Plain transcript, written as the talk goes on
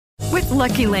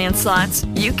Lucky Land Slots,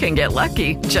 you can get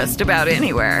lucky just about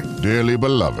anywhere. Dearly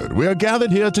beloved, we are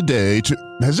gathered here today to...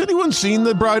 Has anyone seen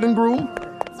the bride and groom?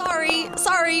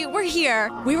 Sorry, we're here.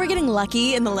 We were getting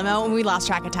lucky in the limo and we lost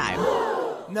track of time.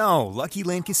 No, Lucky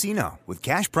Land Casino, with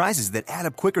cash prizes that add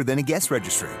up quicker than a guest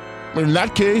registry. In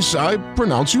that case, I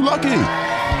pronounce you lucky.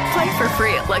 Play for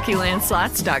free at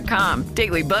LuckyLandSlots.com.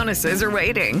 Daily bonuses are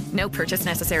waiting. No purchase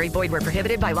necessary. Void where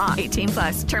prohibited by law.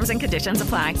 18+. Terms and conditions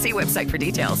apply. See website for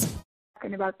details.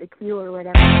 Talking about the queue or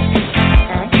whatever.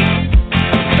 Okay.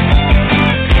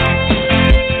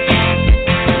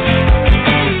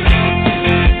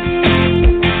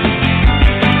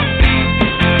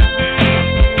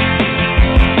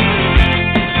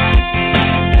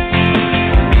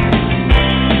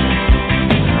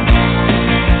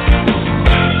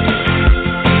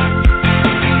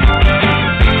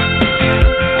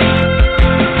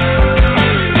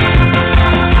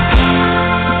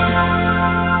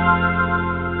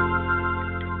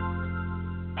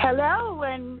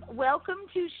 Welcome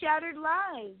to Shattered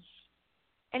Lives,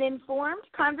 an informed,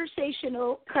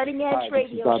 conversational, cutting-edge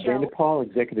radio show. This is VandePol,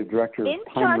 Executive Director in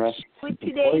of Time Rest. touch with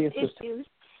today's issues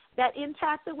that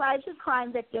impact the lives of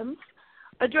crime victims,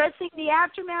 addressing the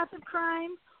aftermath of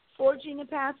crime, forging a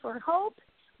path for hope,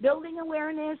 building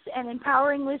awareness, and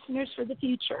empowering listeners for the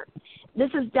future.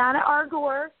 This is Donna R.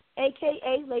 Gore,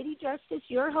 a.k.a. Lady Justice,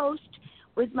 your host,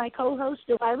 with my co-host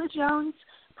Delilah Jones,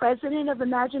 President of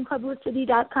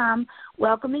ImaginePublicity.com,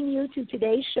 welcoming you to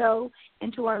today's show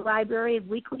and to our library of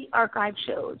weekly archive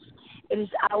shows. It is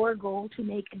our goal to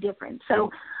make a difference. So,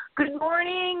 good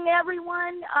morning,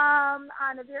 everyone, on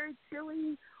a very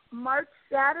chilly March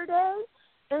Saturday.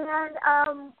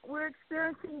 And we're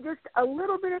experiencing just a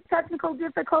little bit of technical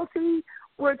difficulty.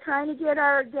 We're trying to get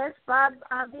our guest, Bob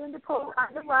VandePol,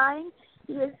 on the line.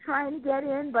 He is trying to get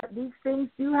in, but these things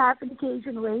do happen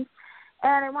occasionally.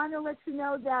 And I want to let you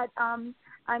know that I'm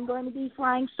going to be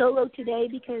flying solo today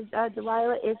because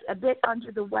Delilah is a bit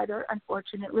under the weather,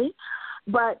 unfortunately.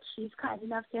 But she's kind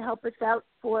enough to help us out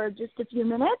for just a few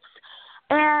minutes.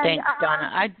 And, thanks,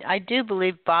 Donna. I do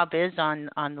believe Bob is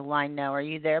on the line now. Are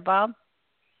you there, Bob?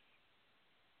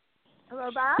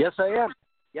 Hello, Bob? Yes, I am.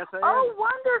 Oh,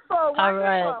 wonderful. All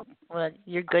right. Well,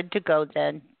 you're good to go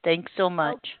then. Thanks so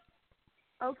much.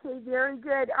 Okay, very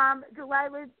good.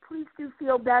 Delilah, please do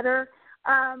feel better.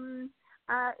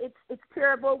 It's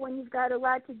terrible when you've got a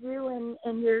lot to do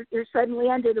and you're suddenly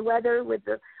under the weather with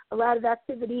a lot of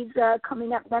activities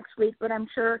coming up next week, but I'm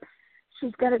sure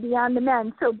she's going to be on the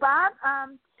mend. So, Bob,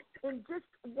 in just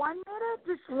 1 minute,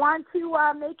 just want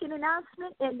to make an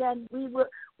announcement, and then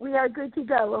we are good to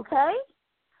go, okay?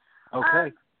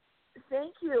 Okay.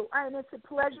 Thank you, and it's a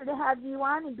pleasure to have you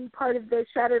on and be part of the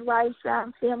Shattered Lives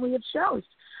family of shows.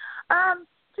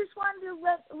 Just wanted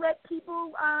to let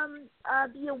people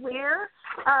be aware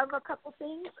of a couple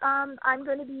things. I'm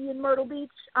going to be in Myrtle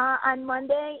Beach on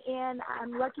Monday, and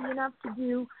I'm lucky enough to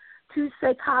do 2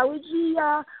 psychology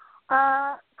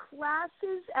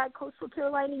classes at Coastal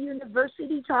Carolina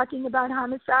University talking about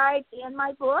homicide and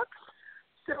my book.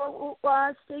 So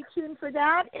stay tuned for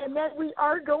that. And then we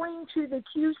are going to the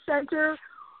Q Center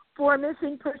for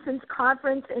Missing Persons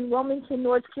Conference in Wilmington,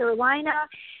 North Carolina.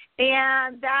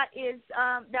 And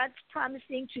that's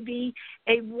promising to be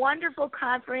a wonderful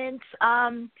conference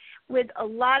with a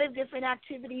lot of different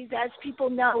activities. As people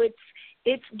know,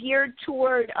 it's geared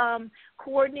toward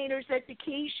coordinators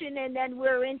education, and then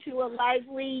we're into a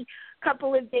lively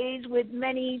couple of days with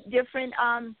many different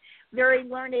very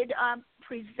learned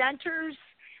presenters,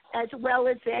 as well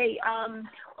as a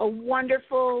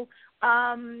wonderful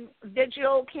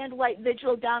candlelight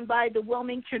vigil down by the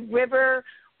Wilmington River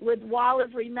with Wall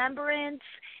of Remembrance,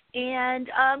 and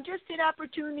just an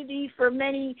opportunity for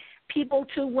many people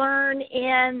to learn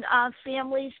and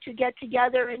families to get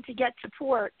together and to get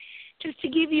support. Just to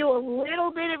give you a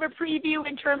little bit of a preview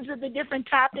in terms of the different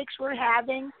topics we're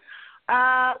having,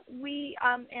 and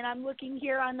I'm looking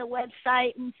here on the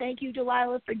website, and thank you,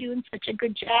 Delilah, for doing such a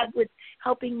good job with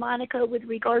helping Monica with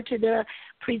regard to the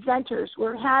presenters.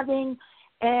 We're having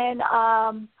an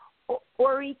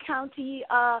Horry County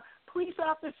police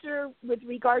officer with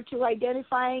regard to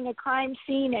identifying a crime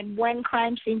scene and when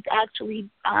crime scenes actually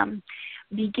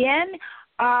begin.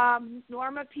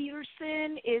 Norma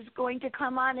Peterson is going to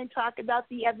come on and talk about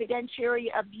the evidentiary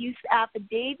abuse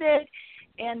affidavit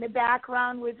and the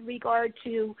background with regard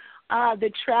to the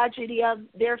tragedy of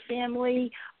their family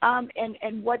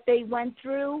and what they went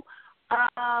through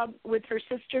with her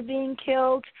sister being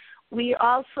killed. We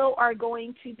also are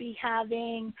going to be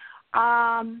having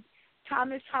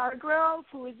Thomas Hargrove,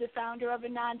 who is the founder of a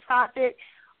nonprofit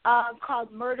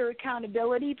called Murder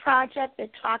Accountability Project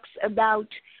that talks about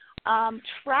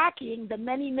tracking the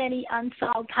many, many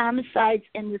unsolved homicides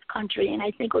in this country, and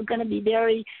I think we're going to be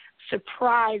very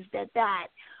surprised at that.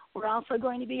 We're also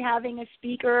going to be having a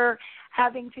speaker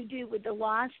having to do with the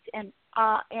lost and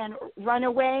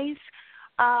runaways,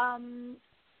 and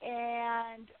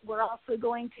we're also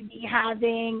going to be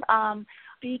having a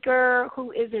speaker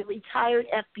who is a retired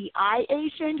FBI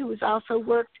agent who has also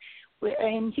worked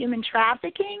in human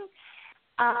trafficking,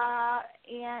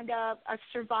 and a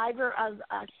survivor of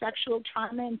sexual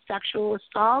trauma and sexual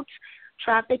assault,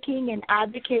 trafficking, and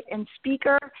advocate and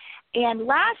speaker. And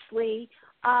lastly,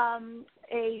 a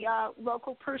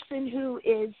local person who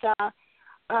is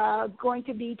going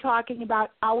to be talking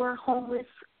about our homeless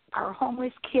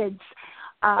kids,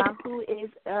 who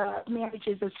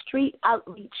manages a street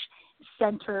outreach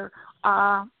center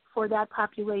for that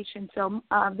population. So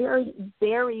very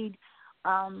varied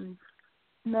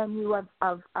menu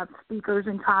of speakers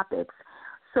and topics.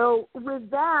 So with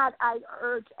that, I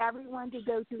urge everyone to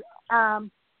go to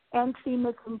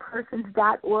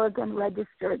ncmissingpersons.org and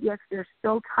register. Yes, there's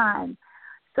still time.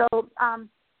 So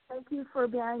thank you for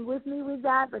bearing with me with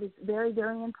that, but it's very,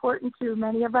 very important to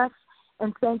many of us.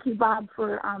 And thank you, Bob,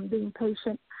 for being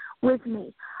patient with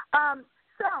me. I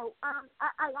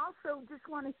also just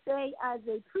want to say, as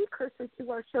a precursor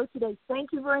to our show today,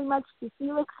 thank you very much to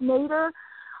Felix Nader,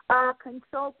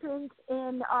 consultant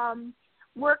in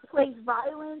workplace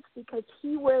violence, because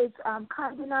he was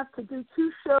kind enough to do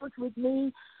 2 shows with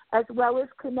me, as well as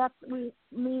connect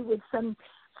me with some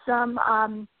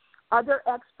other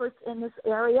experts in this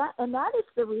area. And that is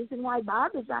the reason why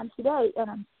Bob is on today, and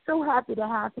I'm so happy to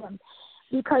have him,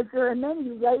 because there are many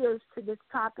layers to this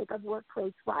topic of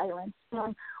workplace violence.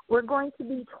 And we're going to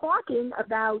be talking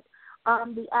about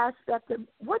the aspect of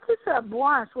what does a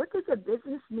boss, what does a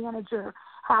business manager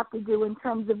have to do in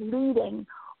terms of leading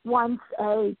once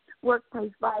a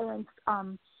workplace violence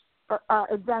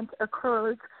event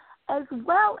occurs, as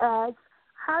well as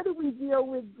how do we deal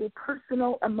with the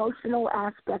personal, emotional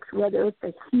aspects, whether it's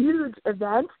a huge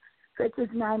event such as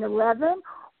 9/11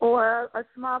 or a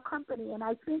small company. And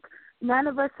I think none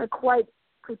of us are quite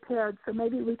prepared, so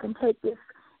maybe we can take this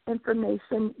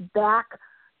information back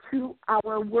to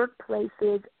our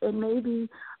workplaces, and maybe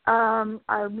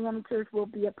our managers will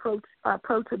be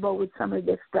approachable with some of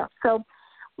this stuff. So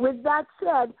with that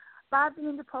said, Bob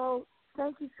VandePol,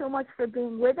 thank you so much for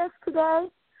being with us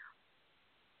today.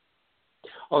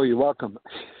 Oh, you're welcome.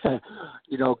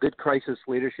 Good crisis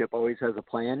leadership always has a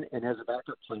plan and has a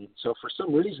backup plan. So for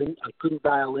some reason, I couldn't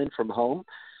dial in from home.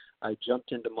 I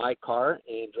jumped into my car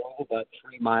and drove about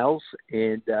 3 miles.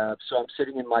 And so I'm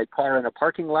sitting in my car in a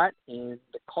parking lot, and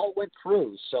the call went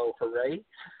through. So hooray.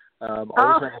 Always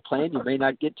have a plan. You may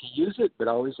not get to use it, but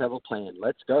always have a plan.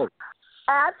 Let's go.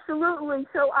 Absolutely.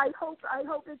 So I hope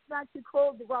it's not too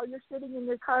cold while you're sitting in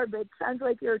your car, but it sounds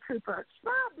like you're a trooper.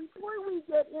 Bob, before we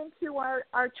get into our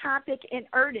topic in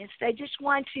earnest, I just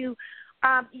want to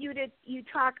you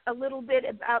talk a little bit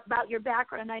about your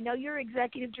background. I know you're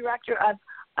executive director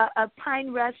of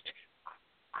Pine Rest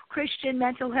Christian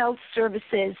Mental Health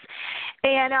Services,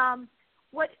 and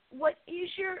what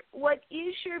is your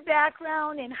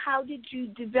background, and how did you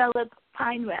develop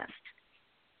Pine Rest?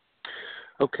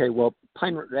 Okay, well,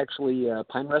 Pine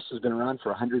Rest has been around for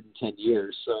 110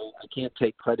 years, so I can't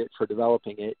take credit for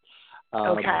developing it.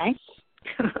 Okay.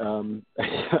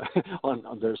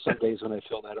 There's some days when I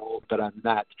feel that old, but I'm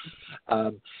not.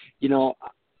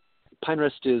 Pine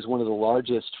Rest is one of the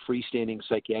largest freestanding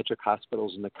psychiatric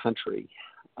hospitals in the country,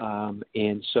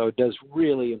 and so it does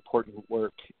really important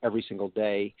work every single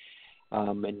day,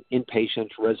 in inpatient,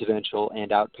 residential,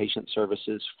 and outpatient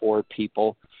services for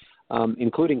people,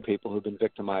 including people who've been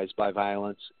victimized by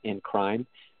violence and crime.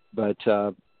 But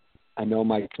I know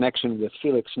my connection with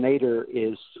Felix Nader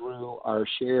is through our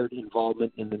shared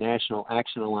involvement in the National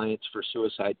Action Alliance for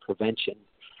Suicide Prevention.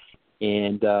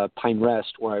 And Pine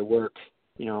Rest, where I work,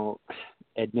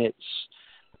 admits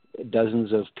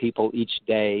dozens of people each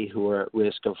day who are at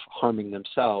risk of harming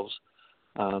themselves.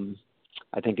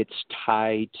 I think it's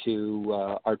tied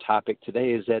to our topic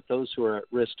today, is that those who are at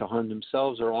risk to harm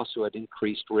themselves are also at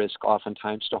increased risk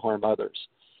oftentimes to harm others.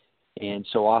 And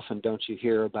so often don't you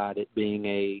hear about it being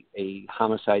a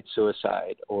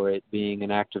homicide-suicide, or it being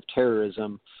an act of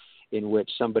terrorism in which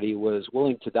somebody was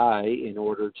willing to die in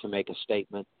order to make a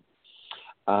statement.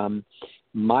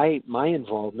 My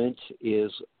involvement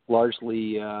is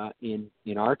largely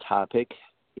in our topic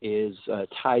is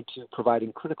tied to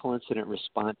providing critical incident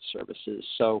response services.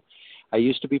 So I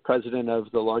used to be president of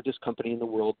the largest company in the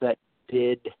world that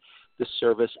did the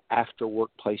service after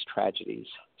workplace tragedies.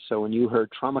 So when you heard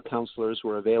trauma counselors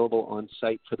were available on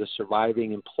site for the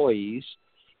surviving employees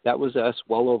that was us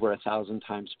well over 1,000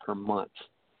 times per month,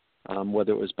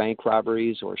 whether it was bank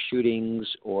robberies or shootings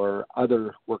or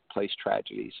other workplace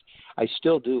tragedies. I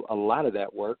still do a lot of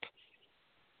that work,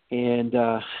 and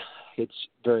it's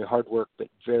very hard work, but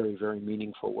very, very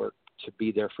meaningful work to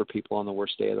be there for people on the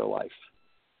worst day of their life.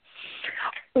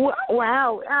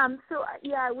 Wow.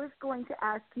 I was going to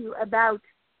ask you about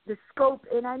the scope,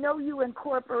 and I know you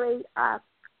incorporate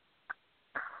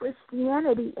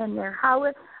Christianity in there.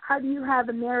 How do you have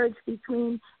a marriage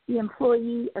between the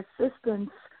employee assistance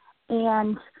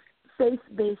and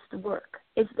faith-based work?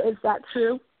 Is that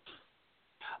true?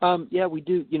 Yeah, we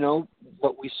do.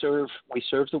 What we serve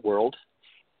the world,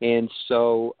 and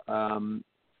so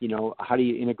how do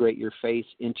you integrate your faith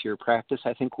into your practice?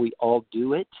 I think we all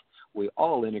do it. We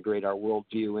all integrate our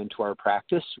worldview into our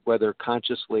practice, whether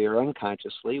consciously or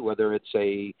unconsciously, whether it's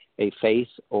a faith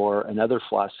or another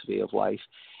philosophy of life.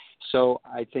 So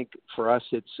I think for us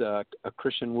it's a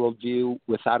Christian worldview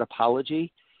without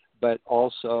apology, but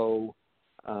also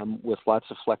with lots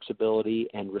of flexibility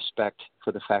and respect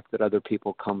for the fact that other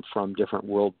people come from different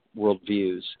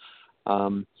worldviews.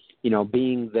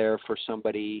 Being there for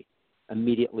somebody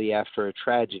immediately after a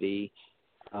tragedy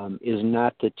is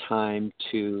not the time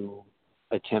to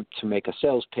attempt to make a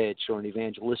sales pitch or an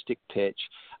evangelistic pitch.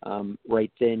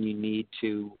 Right then you need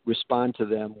to respond to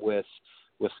them with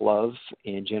love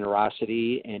and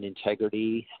generosity and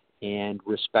integrity and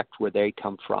respect where they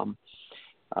come from.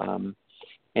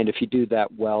 And if you do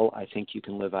that well, I think you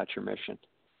can live out your mission.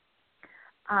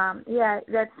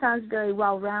 That sounds very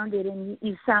well-rounded, and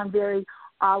you sound very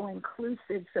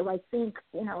all-inclusive. So I think,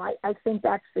 I think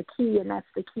that's the key, and that's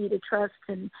the key to trust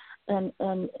and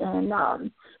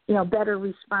better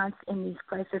response in these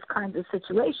crisis kinds of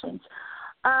situations.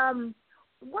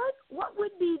 What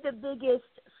would be the biggest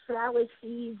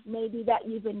fallacies maybe that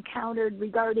you've encountered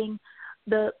regarding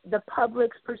the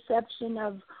public's perception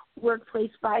of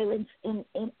workplace violence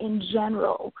in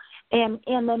general, and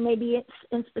then maybe it's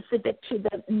in specific to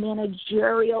the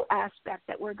managerial aspect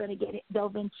that we're going to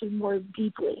delve into more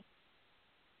deeply?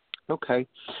 Okay.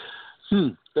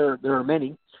 There are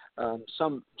many.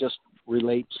 Some just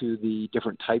relate to the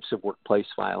different types of workplace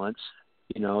violence.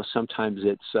 Sometimes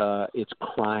it's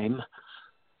crime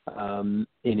in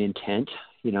intent.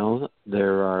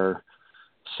 There are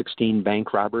 16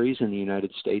 bank robberies in the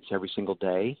United States every single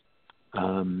day.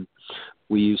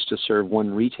 We used to serve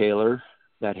one retailer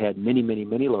that had many, many,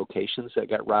 many locations that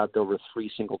got robbed over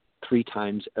three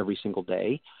times every single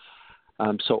day.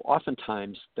 So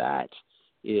oftentimes that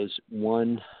is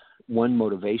one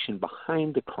motivation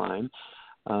behind the crime.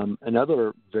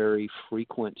 Another very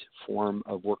frequent form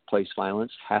of workplace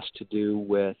violence has to do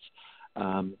with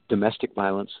domestic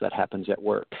violence that happens at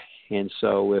work. And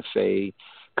so if a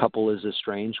couple is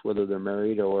estranged, whether they're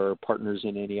married or partners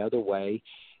in any other way,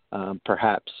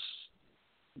 perhaps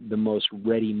the most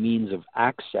ready means of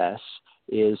access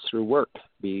is through work,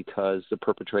 because the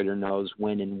perpetrator knows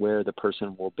when and where the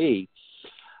person will be.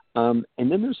 And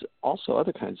then there's also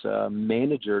other kinds of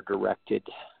manager-directed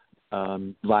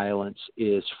violence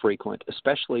is frequent,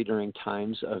 especially during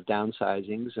times of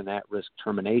downsizings and at-risk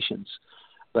terminations,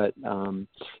 but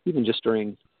even just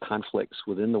during conflicts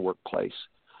within the workplace.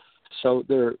 So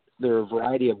there are a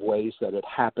variety of ways that it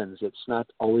happens. It's not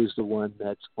always the one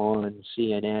that's on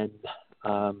CNN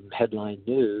headline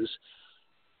news.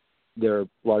 There are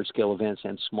large-scale events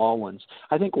and small ones.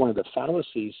 I think one of the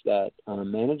fallacies that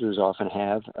managers often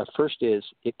have, first is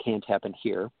it can't happen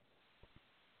here.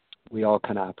 We all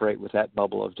kind of operate with that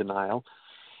bubble of denial.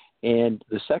 And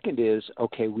the second is,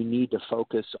 okay, we need to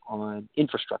focus on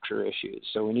infrastructure issues.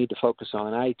 So we need to focus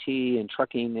on IT and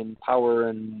trucking and power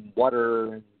and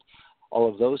water and all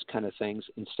of those kind of things,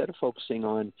 instead of focusing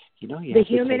on, you have to take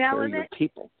care of your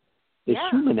people. The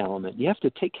human element. You have to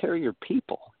take care of your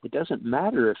people. It doesn't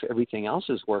matter if everything else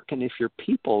is working. If your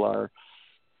people are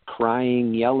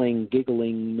crying, yelling,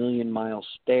 giggling, million-mile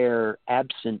stare,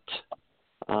 absent,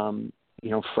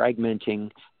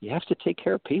 fragmenting, you have to take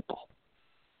care of people.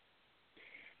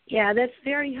 Yeah, that's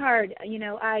very hard.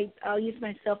 I'll use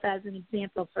myself as an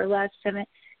example. For the last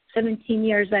 17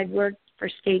 years, I've worked for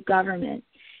state government,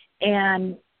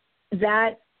 and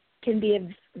that can be a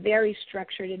very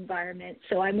structured environment.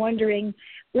 So I'm wondering,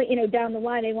 down the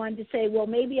line, I wanted to say, well,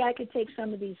 maybe I could take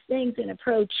some of these things and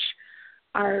approach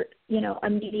our,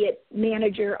 immediate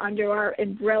manager under our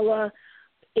umbrella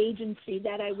agency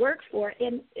that I work for.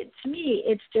 And to me,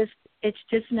 it's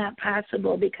just not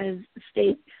possible, because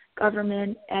state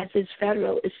government, as is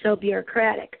federal, is so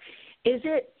bureaucratic. Is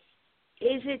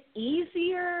it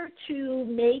easier to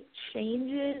make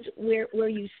changes where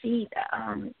you see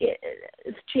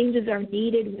changes are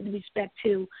needed with respect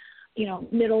to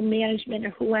middle management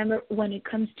or whoever when it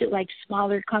comes to like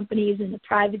smaller companies in the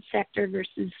private sector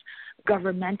versus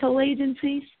governmental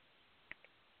agencies?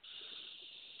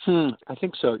 I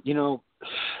think so.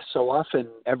 So often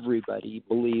everybody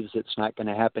believes it's not going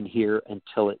to happen here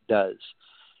until it does.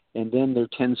 And then there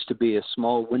tends to be a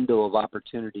small window of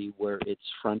opportunity where it's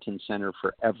front and center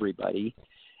for everybody,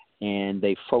 and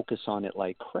they focus on it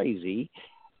like crazy.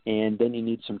 And then you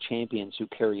need some champions who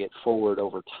carry it forward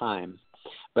over time.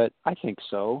 But I think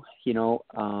so.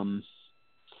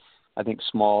 I think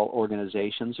small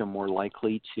organizations are more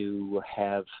likely to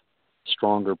have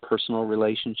stronger personal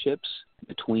relationships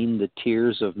between the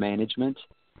tiers of management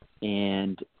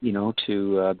and,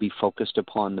 to be focused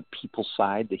upon the people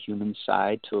side, the human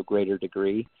side to a greater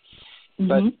degree. Mm-hmm.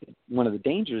 But one of the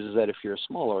dangers is that if you're a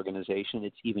small organization,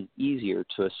 it's even easier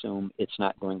to assume it's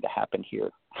not going to happen here.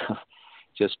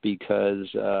 Just because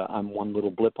I'm one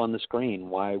little blip on the screen,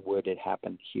 why would it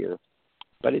happen here?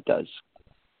 But it does.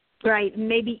 Right,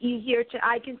 maybe easier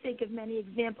I can think of many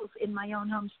examples in my own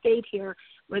home state here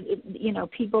where,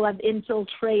 people have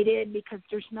infiltrated because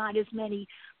there's not as many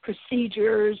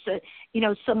procedures,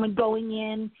 someone going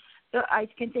in. I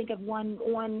can think of one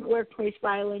workplace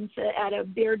violence at a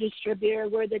beer distributor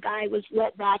where the guy was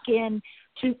let back in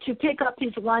to pick up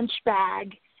his lunch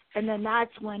bag. And then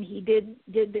that's when he did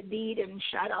the deed and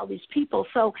shot all these people.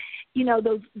 So,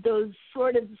 those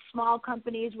sort of small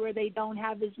companies where they don't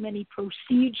have as many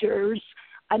procedures,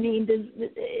 I mean,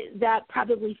 that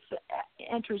probably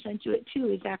enters into it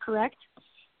too. Is that correct?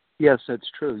 Yes,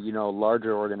 that's true.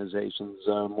 Larger organizations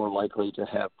are more likely to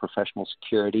have professional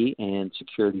security and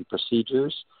security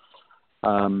procedures.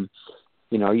 You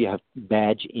have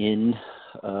badge-in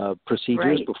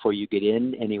procedures right. before you get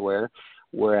in anywhere,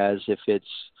 whereas if it's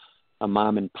a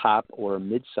mom and pop or a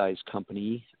mid-sized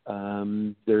company,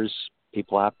 there's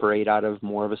people operate out of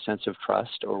more of a sense of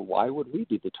trust, or why would we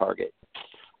be the target?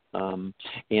 And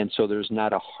so there's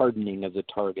not a hardening of the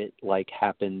target like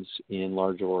happens in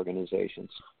larger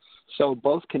organizations. So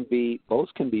both can be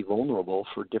vulnerable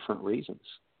for different reasons.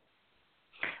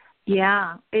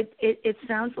 Yeah, it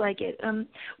sounds like it.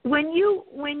 When you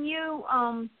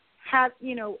have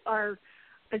are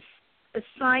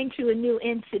assigned to a new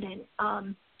incident,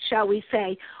 shall we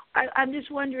say, I'm just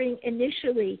wondering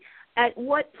initially, at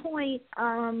what point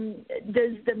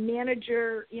does the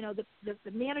manager,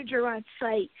 the manager on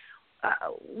site,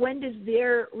 when does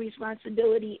their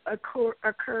responsibility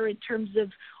occur in terms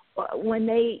of when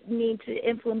they need to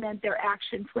implement their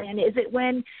action plan? Is it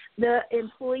when the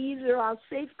employees are all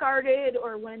safeguarded,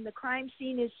 or when the crime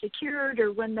scene is secured,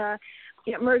 or when the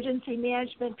emergency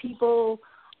management people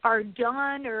are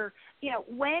done, or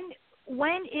when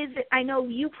is it? I know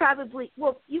you probably,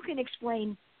 you can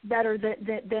explain better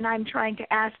than I'm trying to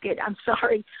ask it. I'm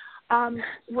sorry.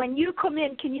 When you come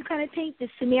in, can you kind of paint the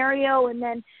scenario, and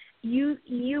then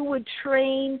you would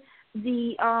train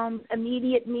the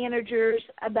immediate managers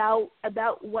about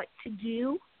what to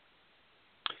do?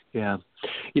 Yeah.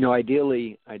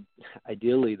 Ideally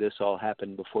this all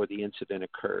happened before the incident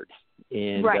occurred.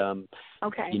 And, right.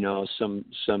 Okay.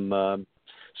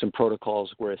 Some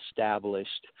protocols were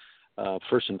established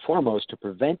first and foremost to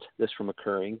prevent this from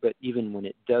occurring, but even when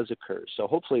it does occur. So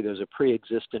hopefully there's a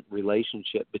pre-existent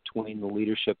relationship between the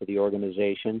leadership of the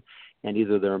organization and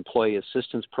either their employee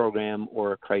assistance program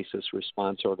or a crisis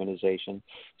response organization,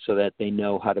 so that they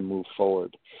know how to move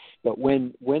forward. But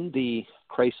when the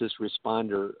crisis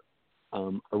responder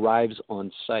arrives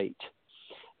on site,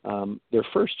 their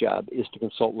first job is to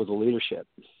consult with the leadership.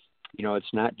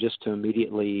 It's not just to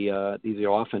immediately, these are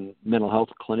often mental health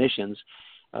clinicians.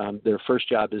 Their first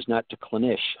job is not to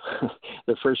clinish.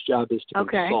 Their first job is to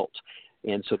consult.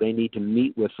 And so they need to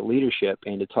meet with the leadership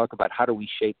and to talk about, how do we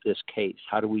shape this case?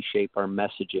 How do we shape our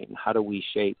messaging? How do we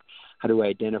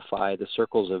identify the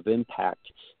circles of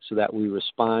impact so that we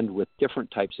respond with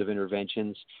different types of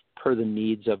interventions per the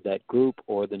needs of that group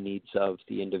or the needs of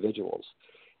the individuals?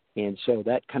 And so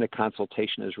that kind of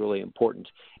consultation is really important.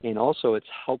 And also it's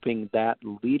helping that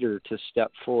leader to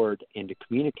step forward and to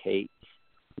communicate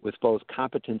with both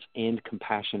competence and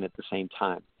compassion at the same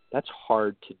time. That's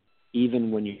hard to,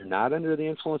 even when you're not under the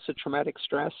influence of traumatic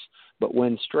stress, but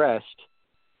when stressed,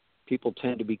 people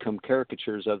tend to become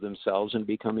caricatures of themselves and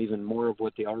become even more of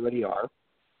what they already are.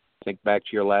 Think back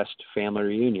to your last family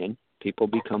reunion. People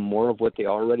become more of what they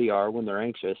already are when they're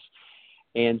anxious.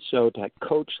 And so to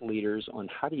coach leaders on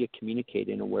how do you communicate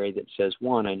in a way that says,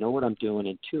 one, I know what I'm doing,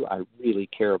 and two, I really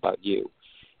care about you,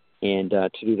 and to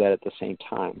do that at the same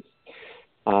time.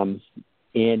 And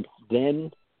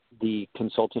then the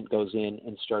consultant goes in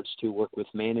and starts to work with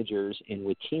managers and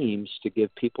with teams to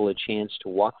give people a chance to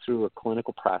walk through a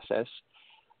clinical process,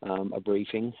 a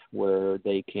briefing where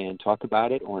they can talk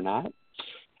about it or not,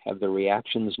 have the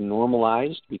reactions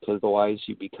normalized, because otherwise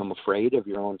you become afraid of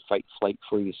your own fight, flight,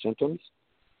 freeze symptoms,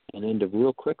 and then to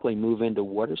real quickly move into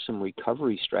what are some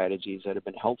recovery strategies that have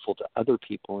been helpful to other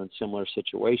people in similar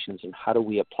situations, and how do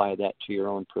we apply that to your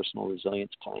own personal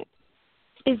resilience plan.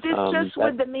 Is this just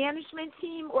with the management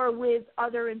team or with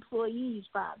other employees,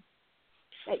 Bob?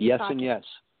 Yes and yes.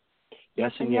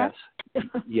 Yes and yes.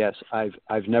 Yes,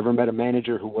 I've never met a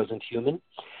manager who wasn't human,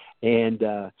 and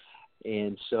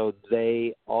so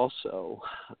they also,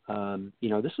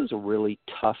 this is a really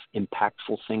tough,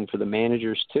 impactful thing for the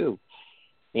managers too,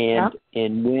 and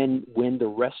when the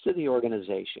rest of the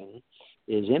organization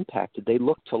is impacted, they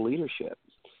look to leadership.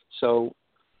 So,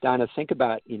 Donna, think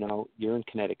about, you're in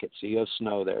Connecticut, so you have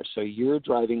snow there. So you're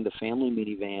driving the family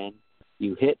minivan,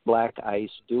 you hit black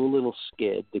ice, do a little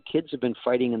skid. The kids have been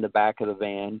fighting in the back of the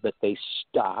van, but they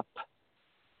stop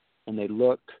and they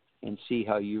look and see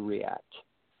how you react.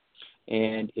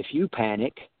 And if you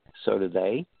panic, so do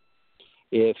they.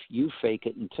 If you fake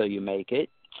it until you make it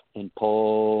and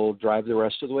drive the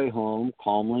rest of the way home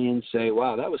calmly and say,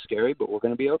 wow, that was scary, but we're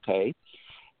going to be okay.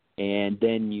 And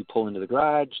then you pull into the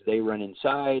garage, they run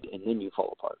inside, and then you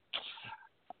fall apart.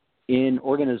 In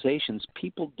organizations,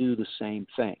 people do the same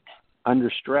thing.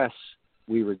 Under stress,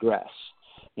 we regress.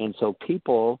 And so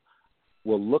people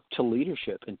will look to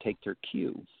leadership and take their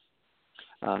cue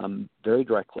very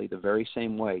directly, the very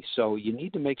same way. So you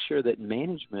need to make sure that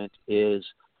management is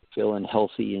feeling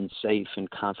healthy and safe and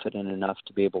confident enough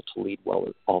to be able to lead well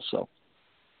also.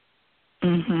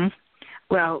 Mm-hmm.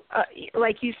 Well,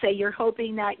 like you say, you're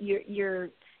hoping that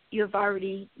you've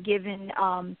already given,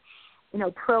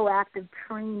 proactive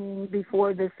training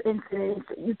before this incident.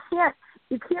 You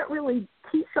can't really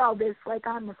teach all this like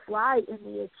on the fly in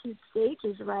the acute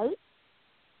stages, right?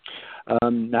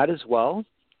 Not as well,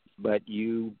 but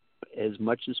you as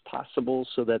much as possible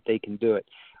so that they can do it.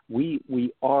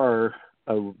 We are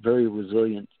a very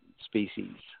resilient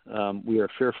species. We are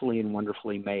fearfully and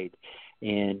wonderfully made,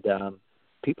 and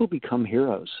people become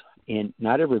heroes, and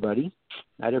not everybody,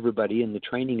 and the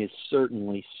training is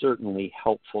certainly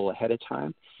helpful ahead of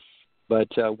time. But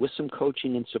with some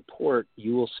coaching and support,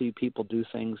 you will see people do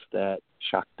things that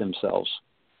shock themselves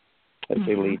as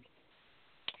they lead.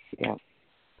 Yeah.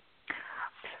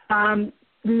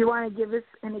 Do you want to give us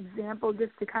an example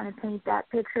just to kind of paint that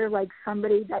picture, like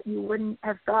somebody that you wouldn't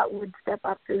have thought would step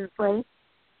up to the plate?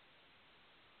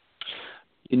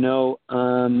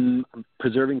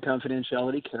 Preserving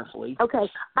confidentiality carefully. Okay.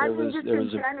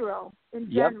 In general.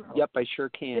 Yep, I sure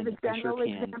can. Give a general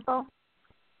example.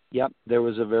 Yep, there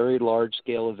was a very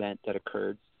large-scale event that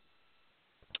occurred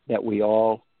that we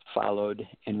all followed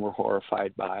and were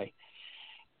horrified by.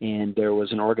 And there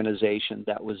was an organization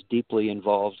that was deeply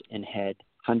involved and had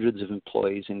hundreds of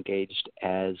employees engaged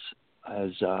as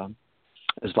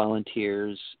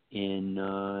volunteers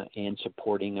in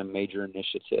supporting a major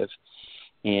initiative.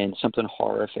 And something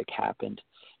horrific happened.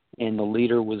 And the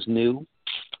leader was new,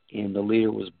 and the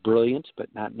leader was brilliant,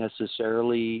 but not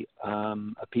necessarily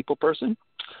a people person.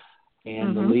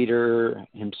 And the leader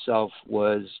himself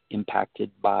was impacted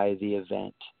by the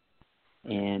event.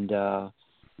 And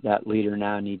that leader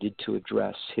now needed to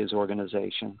address his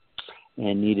organization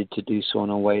and needed to do so in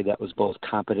a way that was both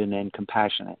competent and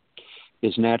compassionate.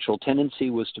 His natural tendency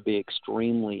was to be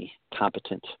extremely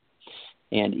competent.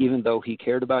 And even though he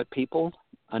cared about people,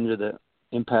 under the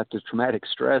impact of traumatic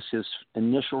stress, his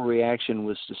initial reaction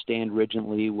was to stand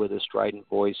rigidly with a strident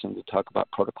voice and to talk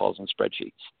about protocols and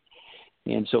spreadsheets.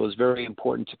 And so it was very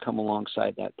important to come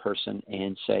alongside that person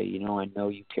and say, I know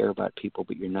you care about people,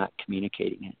 but you're not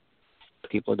communicating it.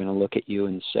 People are going to look at you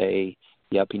and say,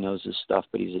 yep, he knows his stuff,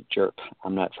 but he's a jerk.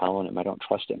 I'm not following him. I don't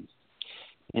trust him.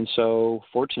 And so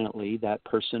fortunately, that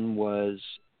person was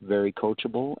very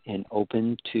coachable and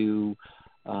open to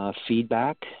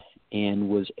feedback and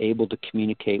was able to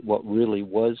communicate what really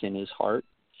was in his heart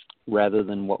rather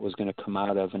than what was going to come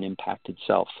out of an impacted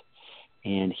self.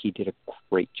 And he did a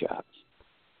great job.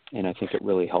 And I think it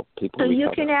really helped people recover. You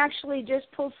can actually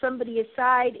just pull somebody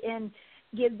aside and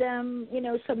give them,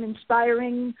 some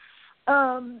inspiring,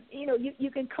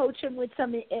 you can coach them with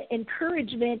some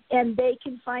encouragement, and they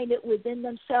can find it within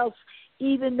themselves,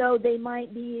 even though they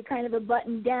might be kind of a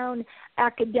buttoned-down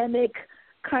academic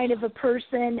kind of a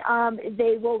person,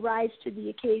 they will rise to the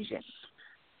occasion.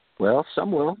 Well,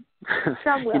 some will.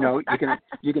 Some will. You can have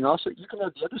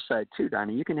the other side too,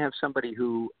 Donnie. You can have somebody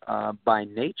who, by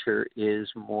nature, is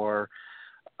more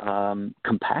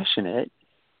compassionate,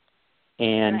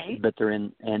 but they're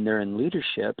in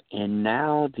leadership, and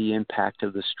now the impact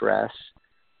of the stress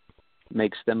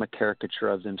makes them a caricature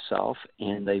of themselves,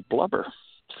 and they blubber.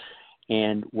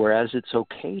 And whereas it's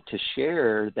okay to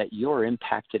share that you're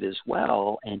impacted as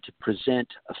well and to present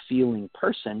a feeling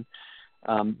person,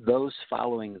 those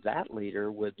following that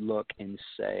leader would look and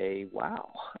say,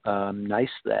 wow, nice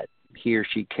that he or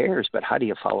she cares, but how do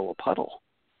you follow a puddle?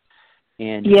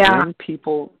 And when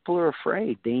people are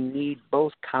afraid, they need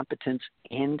both competence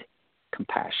and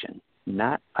compassion,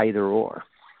 not either or.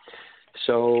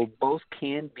 So both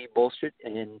can be bolstered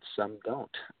and some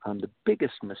don't. The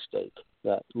biggest mistake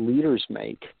that leaders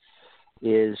make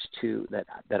is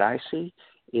that I see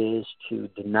is to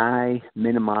deny,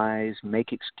 minimize,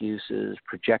 make excuses,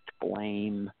 project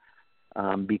blame,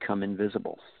 become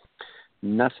invisible.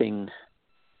 Nothing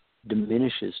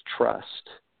diminishes trust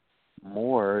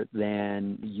more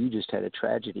than you just had a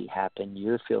tragedy happen.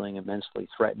 You're feeling immensely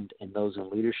threatened, and those in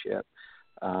leadership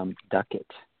duck it.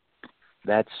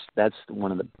 That's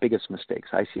one of the biggest mistakes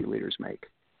I see leaders make.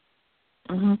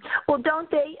 Mm-hmm. Well,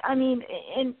 don't they? I mean,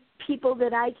 in people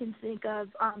that I can think of,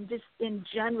 just in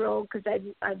general, because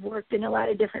I've worked in a lot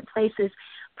of different places,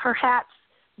 perhaps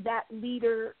that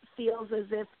leader feels as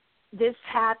if this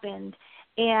happened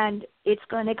and it's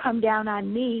going to come down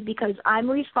on me because I'm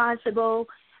responsible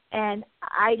and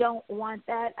I don't want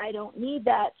that. I don't need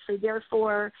that. So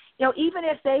therefore, even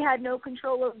if they had no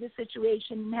control over the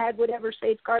situation and had whatever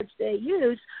safeguards they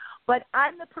use, but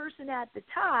I'm the person at the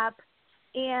top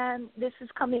and this is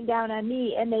coming down on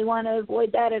me and they want to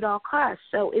avoid that at all costs.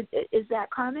 So is that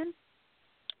common?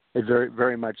 It very,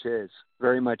 very much is.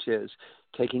 Very much is.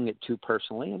 Taking it too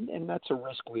personally, and that's a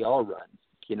risk we all run.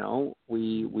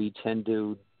 We tend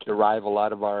to derive a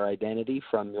lot of our identity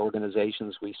from the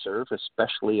organizations we serve,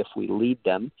 especially if we lead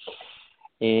them.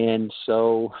 And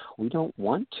so we don't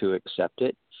want to accept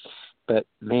it. But,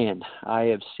 man, I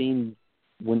have seen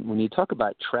when you talk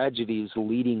about tragedies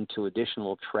leading to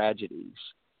additional tragedies,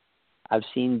 I've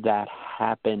seen that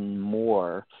happen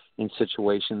more in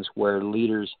situations where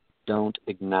leaders don't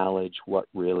acknowledge what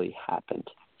really happened.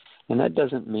 And that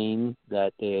doesn't mean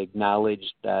that they acknowledge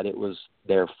that it was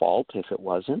their fault if it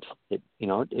wasn't.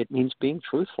 It means being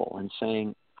truthful and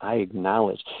saying, I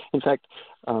acknowledge. In fact,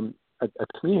 a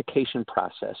communication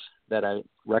process that I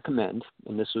recommend,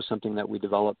 and this was something that we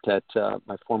developed at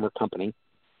my former company,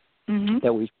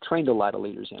 that we've trained a lot of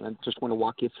leaders in. I just want to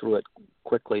walk you through it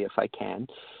quickly if I can.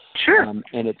 Sure.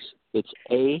 And it's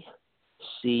ACT.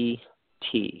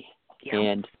 Yeah.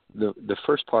 And the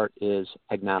first part is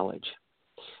acknowledge.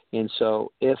 And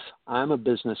so if I'm a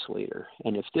business leader,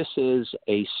 and if this is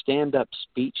a stand-up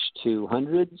speech to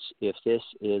hundreds, if this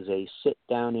is a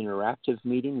sit-down interactive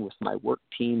meeting with my work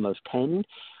team of 10,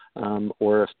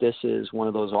 or if this is one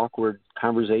of those awkward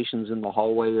conversations in the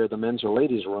hallway or the men's or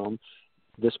ladies' room,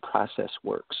 this process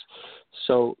works.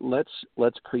 So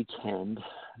let's pretend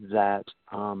that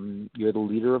you're the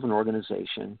leader of an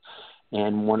organization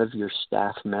and one of your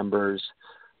staff members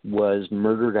was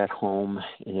murdered at home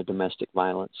in a domestic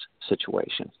violence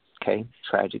situation, okay?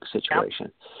 Tragic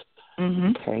situation,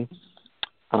 okay?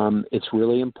 It's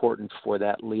really important for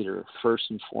that leader, first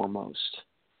and foremost,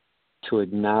 to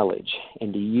acknowledge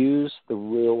and to use the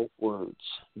real words,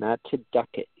 not to duck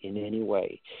it in any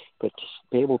way, but to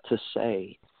be able to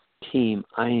say, team,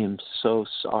 I am so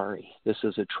sorry. This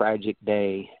is a tragic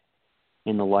day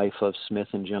in the life of Smith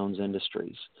 & Jones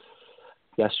Industries.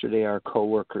 Yesterday, our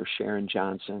coworker, Sharon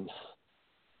Johnson,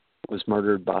 was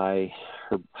murdered by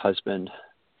her husband.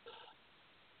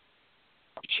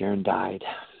 Sharon died.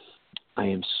 I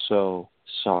am so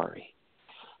sorry.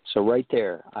 So right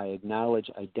there, I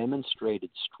acknowledge I demonstrated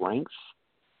strength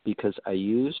because I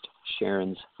used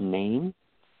Sharon's name.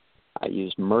 I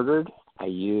used murdered. I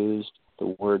used the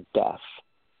word death.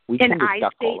 We An tend to I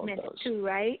duck statement all of those. too,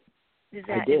 right?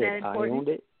 I did. Is that important? I owned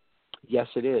it. Yes,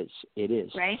 it is. It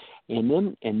is. Right. And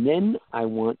then I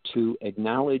want to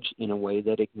acknowledge in a way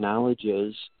that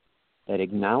acknowledges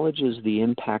the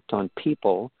impact on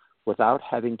people without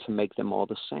having to make them all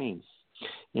the same.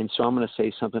 And so I'm going to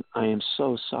say something. I am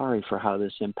so sorry for how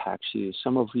this impacts you.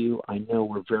 Some of you I know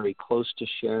were very close to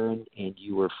Sharon, and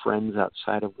you were friends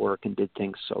outside of work and did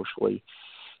things socially.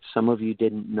 Some of you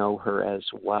didn't know her as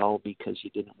well because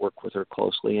you didn't work with her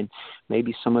closely, and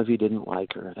maybe some of you didn't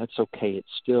like her. That's okay. It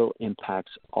still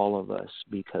impacts all of us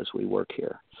because we work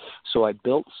here. So I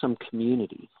built some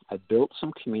community.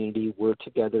 We're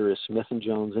together as Smith &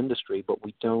 Jones Industry, but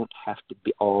we don't have to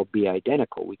all be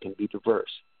identical. We can be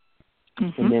diverse.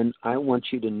 And then I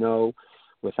want you to know,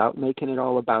 without making it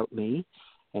all about me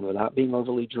and without being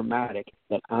overly dramatic,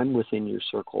 that I'm within your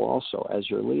circle also as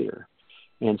your leader.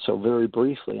 And so very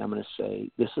briefly, I'm going to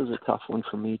say, this is a tough one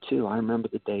for me too. I remember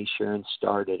the day Sharon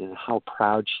started and how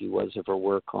proud she was of her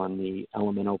work on the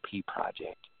LMNOP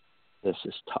project. This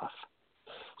is tough.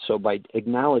 So by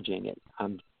acknowledging it,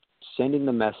 I'm sending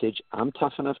the message, I'm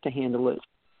tough enough to handle it,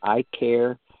 I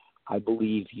care, I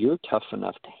believe you're tough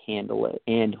enough to handle it,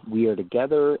 and we are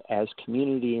together as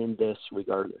community in this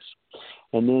regardless.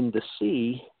 And then the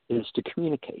C is to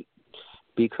communicate,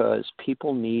 because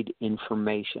people need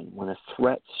information. When a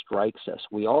threat strikes us,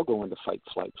 we all go into fight,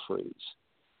 flight, freeze.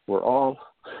 We're all,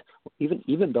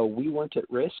 even though we weren't at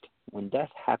risk, when death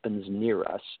happens near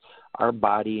us, our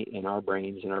body and our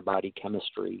brains and our body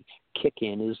chemistry kick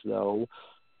in as though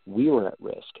we were at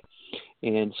risk.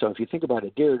 And so if you think about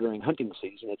a deer during hunting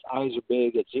season, its eyes are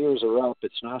big, its ears are up,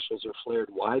 its nostrils are flared.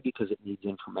 Why? Because it needs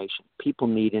information. People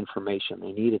need information.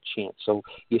 They need a chance. So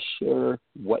you share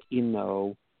what you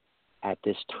know at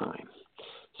this time.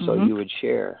 So you would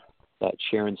share that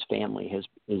Sharon's family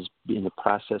is in the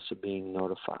process of being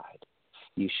notified.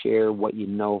 You share what you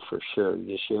know for sure.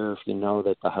 You share if you know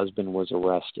that the husband was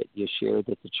arrested. You share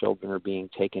that the children are being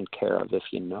taken care of if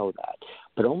you know that.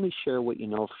 But only share what you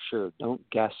know for sure. Don't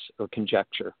guess or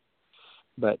conjecture,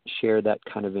 but share that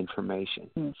kind of information.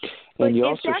 But and you is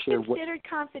also that share considered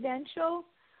confidential?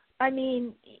 I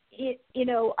mean,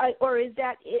 or is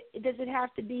that does it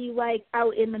have to be like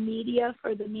out in the media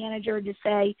for the manager to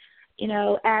say,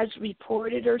 as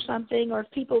reported or something? Or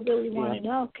if people really want to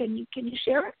know, can you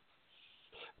share it?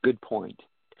 Good point.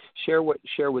 Share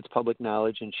what's public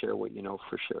knowledge and share what you know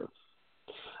for sure.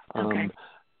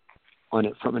 On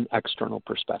it from an external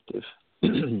perspective,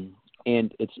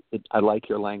 and I like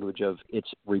your language of it's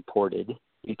reported,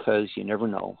 because you never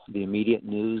know. The immediate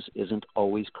news isn't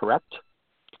always correct.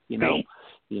 Right.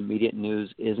 The immediate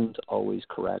news isn't always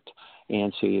correct,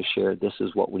 and so you share this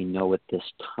is what we know at this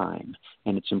time,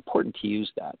 and it's important to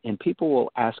use that. And people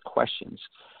will ask questions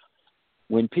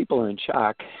when people are in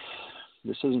shock.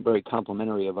 This isn't very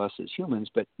complimentary of us as humans,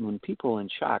 but when people are in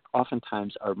shock,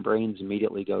 oftentimes our brains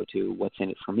immediately go to what's in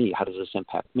it for me? How does this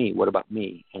impact me? What about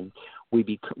me? And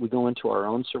we go into our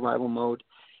own survival mode,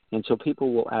 and so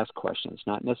people will ask questions,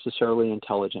 not necessarily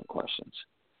intelligent questions,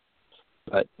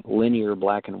 but linear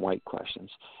black and white questions.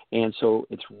 And so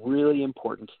it's really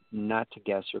important not to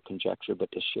guess or conjecture,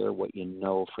 but to share what you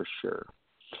know for sure.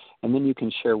 And then you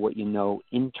can share what you know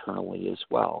internally as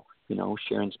well.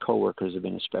 Sharon's coworkers have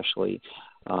been especially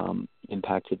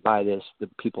impacted by this, the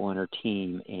people on her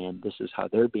team, and this is how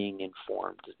they're being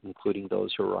informed, including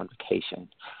those who are on vacation.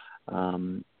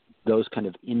 Those kind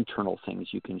of internal things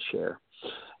you can share.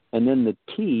 And then the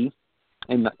T,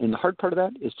 and the hard part of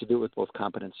that is to do it with both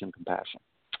competence and compassion,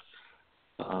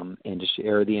 and to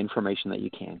share the information that you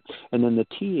can. And then the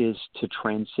T is to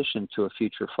transition to a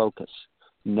future focus.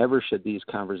 Never should these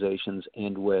conversations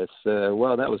end with,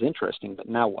 well, that was interesting, but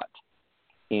now what?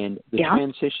 And the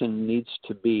transition needs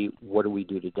to be, what do we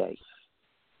do today?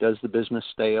 Does the business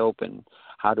stay open?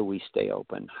 How do we stay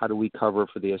open? How do we cover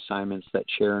for the assignments that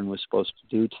Sharon was supposed to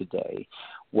do today?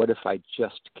 What if I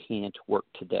just can't work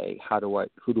today?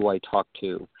 Who do I talk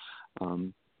to?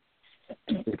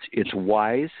 It's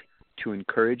wise to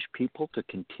encourage people to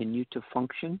continue to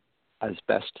function as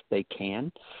best they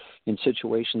can in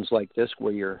situations like this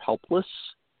where you're helpless,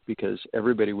 because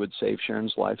everybody would save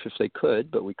Sharon's life if they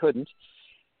could, but we couldn't.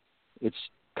 It's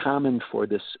common for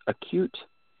this acute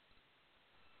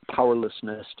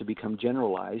powerlessness to become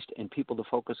generalized and people to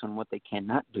focus on what they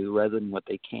cannot do rather than what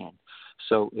they can.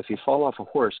 So if you fall off a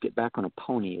horse, get back on a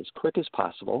pony as quick as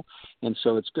possible. And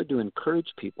so it's good to encourage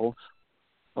people,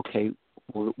 okay,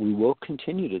 we will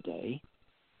continue today.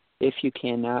 If you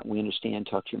cannot, we understand,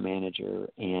 talk to your manager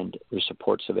and there's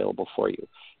support's available for you.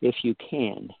 If you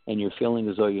can and you're feeling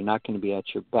as though you're not going to be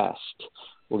at your best,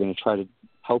 we're going to try to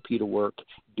help you to work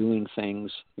doing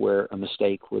things where a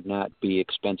mistake would not be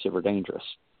expensive or dangerous,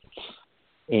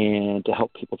 and to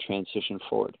help people transition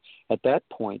forward. At that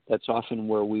point, that's often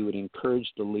where we would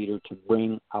encourage the leader to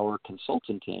bring our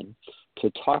consultant in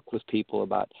to talk with people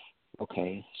about,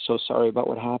 okay, so sorry about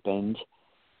what happened,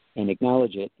 and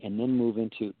acknowledge it, and then move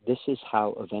into, this is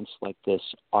how events like this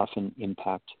often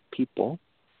impact people,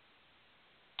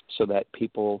 so that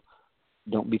people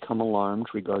don't become alarmed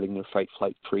regarding their fight,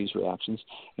 flight, freeze reactions.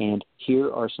 And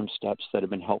here are some steps that have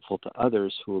been helpful to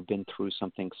others who have been through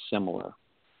something similar,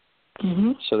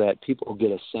 so that people get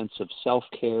a sense of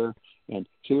self-care. And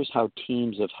here's how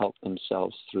teams have helped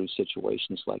themselves through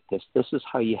situations like this. This is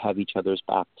how you have each other's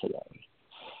back today.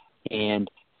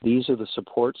 And these are the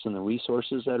supports and the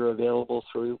resources that are available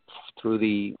through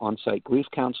the on-site grief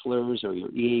counselors or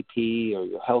your EAP or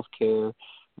your healthcare.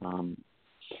 And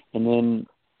then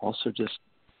also just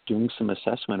doing some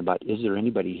assessment about, is there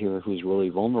anybody here who's really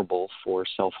vulnerable for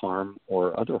self-harm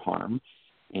or other harm,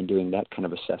 and doing that kind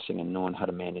of assessing and knowing how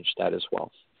to manage that as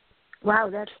well. Wow,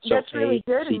 that's really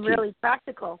good and really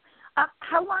practical.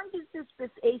 How long does this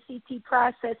ACT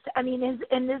process? I mean, is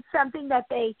something that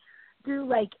they do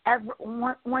like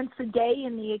once a day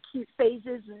in the acute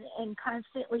phases and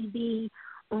constantly be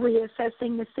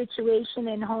reassessing the situation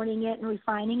and honing it and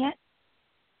refining it?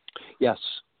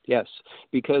 Yes,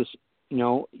 because you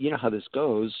know how this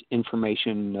goes.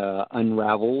 Information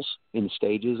unravels in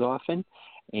stages often,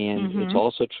 and it's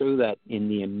also true that in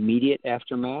the immediate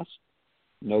aftermath,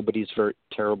 nobody's very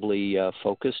terribly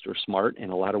focused or smart,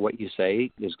 and a lot of what you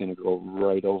say is going to go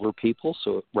right over people.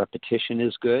 So repetition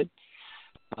is good.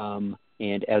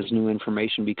 And as new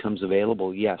information becomes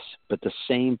available, yes, but the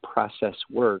same process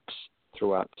works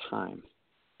throughout time.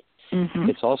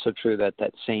 It's also true that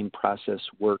same process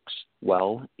works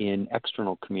well in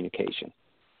external communication.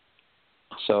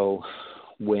 So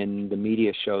when the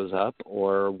media shows up,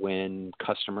 or when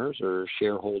customers or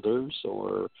shareholders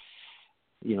or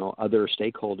other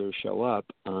stakeholders show up,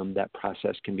 that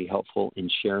process can be helpful in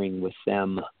sharing with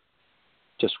them,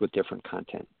 just with different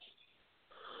content.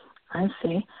 I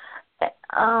see.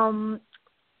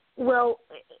 Well,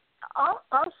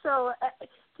 also,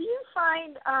 do you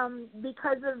find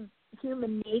because of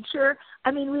human nature,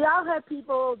 I mean, we all have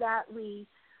people that we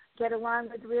get along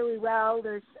with really well,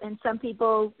 and some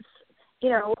people,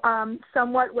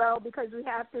 somewhat well because we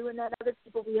have to, and then other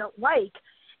people we don't like.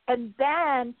 And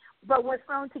then, but we're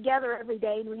thrown together every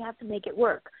day and we have to make it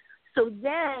work. So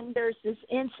then there's this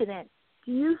incident.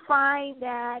 Do you find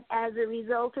that as a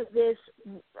result of this,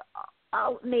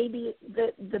 maybe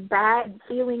the bad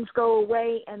feelings go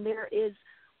away and there is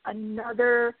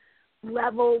another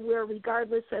level where,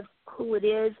 regardless of who it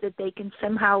is, that they can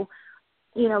somehow,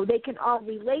 they can all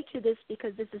relate to this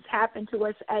because this has happened to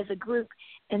us as a group,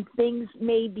 and things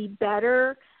may be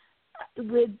better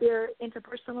with their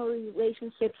interpersonal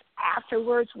relationships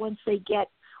afterwards once they get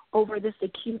over this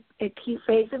acute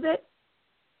phase of it?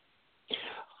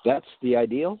 That's the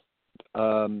ideal,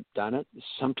 Donna.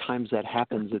 Sometimes that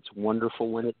happens. It's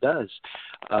wonderful when it does.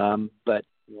 But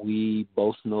we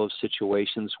both know of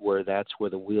situations where that's where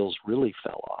the wheels really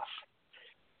fell off.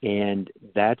 And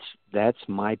that's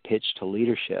my pitch to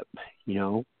leadership.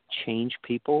 Change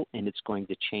people, and it's going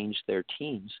to change their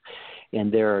teams.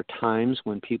 And there are times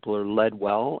when people are led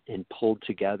well and pulled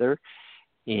together,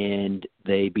 and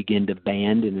they begin to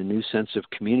band in a new sense of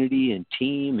community and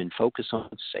team, and focus on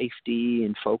safety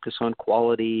and focus on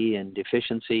quality and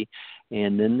efficiency.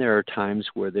 And then there are times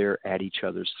where they're at each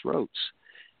other's throats.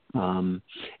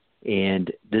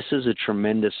 And this is a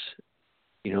tremendous,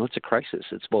 it's a crisis.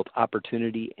 It's both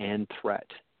opportunity and threat.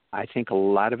 I think a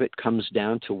lot of it comes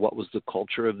down to what was the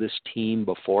culture of this team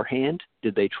beforehand.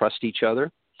 Did they trust each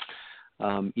other?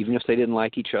 Even if they didn't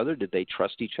like each other, did they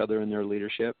trust each other in their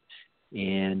leadership?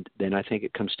 And then I think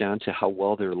it comes down to how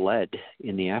well they're led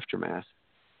in the aftermath.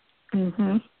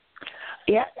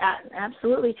 Yeah,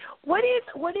 absolutely. What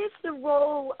is the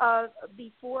role of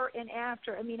before and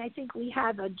after? I mean, I think we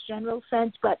have a general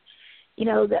sense, but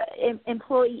the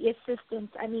employee assistance,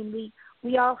 I mean,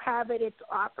 we all have it. It's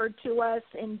offered to us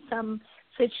in some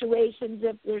situations.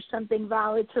 If there's something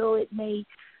volatile,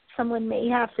 someone may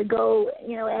have to go,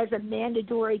 as a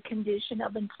mandatory condition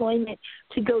of employment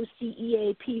to go see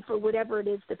EAP for whatever it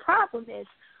is the problem is.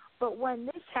 But when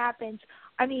this happens,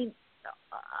 I mean,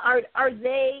 are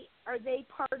they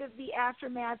part of the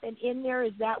aftermath, and in there,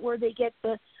 is that where they get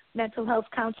the mental health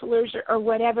counselors or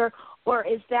whatever, or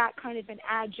is that kind of an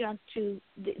adjunct to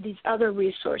these other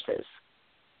resources?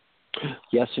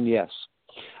 Yes and yes.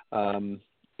 In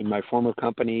my former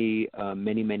company,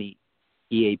 many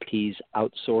EAPs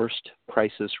outsourced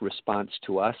crisis response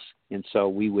to us, and so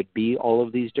we would be all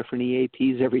of these different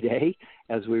EAPs every day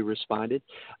as we responded.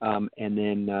 And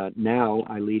then now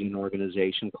I lead an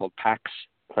organization called PACS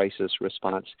Crisis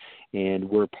Response, and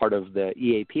we're part of the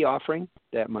EAP offering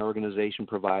that my organization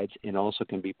provides, and also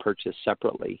can be purchased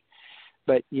separately.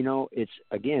 But it's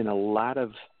again a lot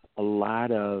of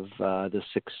the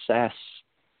success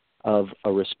of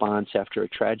a response after a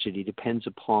tragedy depends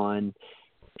upon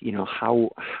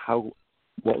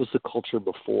what was the culture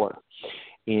before,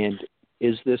 and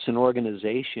is this an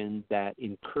organization that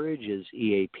encourages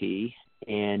EAP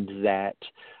and that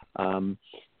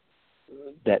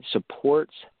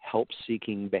supports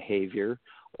help-seeking behavior,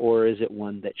 or is it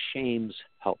one that shames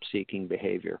help-seeking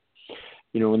behavior?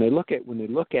 When they look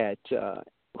at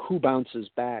who bounces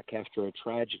back after a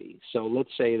tragedy. So let's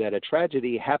say that a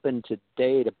tragedy happened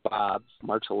today to Bob,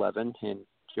 March 11, and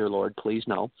dear Lord, please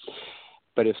no.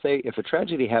 But if a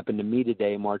tragedy happened to me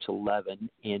today, March 11,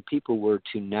 and people were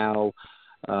to now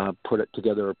put it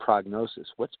together a prognosis,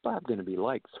 what's Bob going to be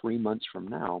like 3 months from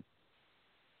now?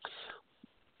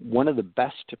 One of the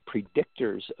best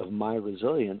predictors of my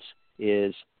resilience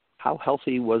is how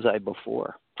healthy was I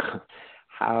before?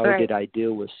 How Right. did I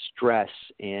deal with stress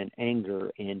and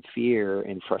anger and fear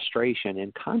and frustration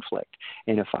and conflict?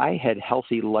 And if I had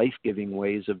healthy, life-giving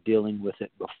ways of dealing with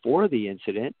it before the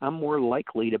incident, I'm more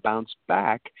likely to bounce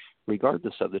back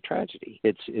regardless of the tragedy.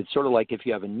 It's sort of like if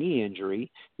you have a knee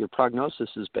injury, your prognosis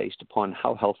is based upon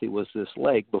how healthy was this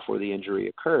leg before the injury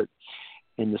occurred.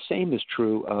 And the same is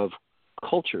true of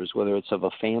cultures, whether it's of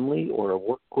a family or a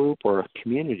work group or a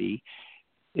community.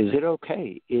 Is it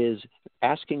okay? Is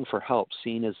asking for help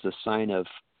seen as the sign of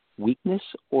weakness,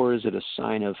 or is it a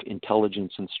sign of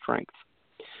intelligence and strength?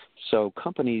 So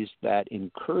companies that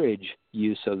encourage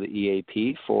use of the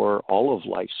EAP for all of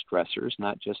life's stressors,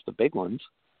 not just the big ones,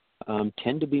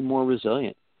 tend to be more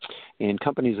resilient. And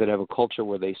companies that have a culture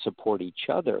where they support each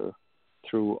other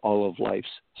through all of life's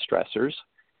stressors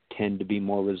tend to be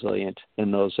more resilient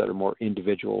than those that are more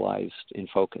individualized in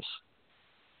focus.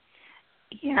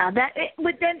 Yeah,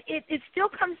 but then it still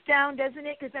comes down, doesn't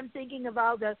it? Because I'm thinking of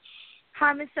all the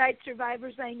homicide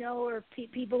survivors I know, or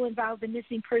people involved in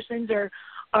missing persons, or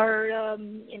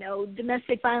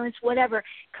domestic violence, whatever.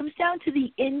 It comes down to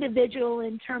the individual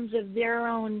in terms of their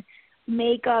own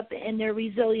makeup and their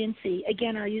resiliency.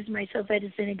 Again, I'll use myself as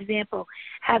an example,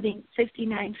 having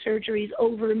 59 surgeries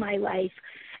over my life,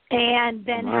 and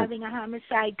then having a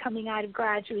homicide coming out of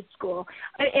graduate school.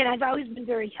 And I've always been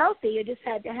very healthy. I just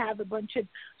had to have a bunch of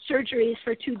surgeries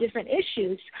for two different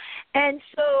issues. And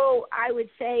so I would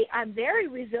say I'm very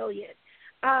resilient,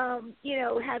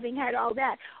 having had all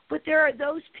that. But there are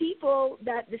those people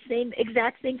that the same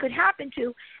exact thing could happen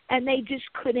to, and they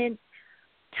just couldn't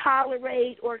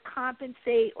tolerate or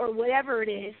compensate or whatever it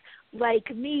is,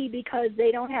 like me, because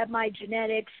they don't have my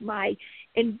genetics, my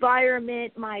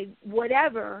environment, my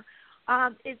whatever.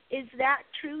 Is that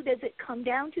true? Does it come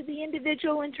down to the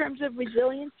individual in terms of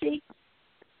resiliency?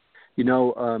 There's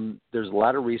a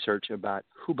lot of research about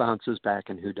who bounces back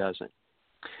and who doesn't.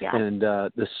 Yeah. And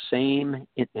the same,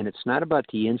 and it's not about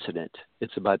the incident,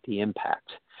 it's about the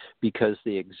impact, because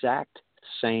the exact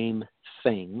same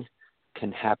thing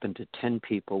can happen to 10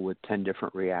 people with 10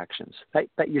 different reactions.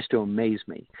 That used to amaze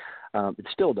me. It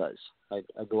still does. I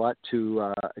go out to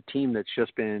a team that's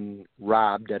just been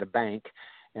robbed at a bank,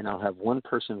 and I'll have one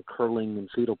person curling in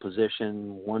fetal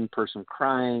position, one person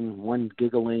crying, one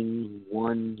giggling,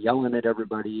 one yelling at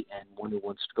everybody, and one who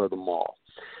wants to go to the mall.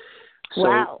 So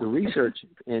wow. The research,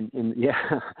 and then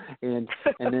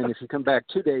if you come back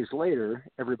 2 days later,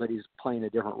 everybody's playing a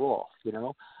different role,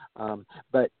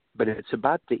 But it's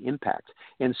about the impact.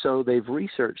 And so they've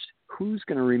researched who's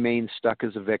going to remain stuck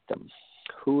as a victim,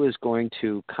 who is going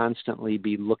to constantly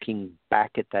be looking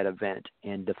back at that event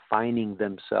and defining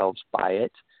themselves by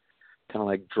it, kind of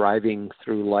like driving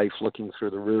through life looking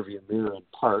through the rearview mirror in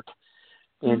park,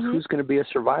 and who's going to be a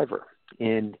survivor.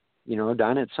 And,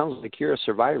 Donna, it sounds like you're a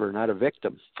survivor, not a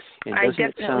victim. And doesn't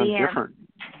it sound different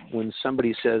when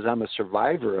somebody says, I'm a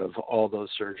survivor of all those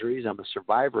surgeries, I'm a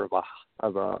survivor of a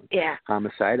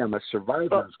homicide, I'm a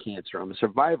survivor of cancer, I'm a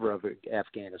survivor of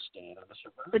Afghanistan, I'm a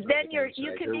survivor. But then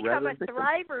you can become a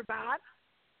thriver, Bob.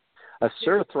 A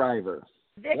thriver.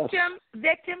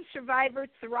 Victim, survivor,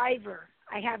 thriver.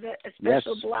 I have a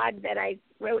special blog that I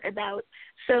wrote about.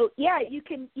 So you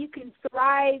can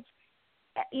thrive,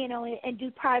 and do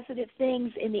positive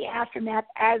things in the aftermath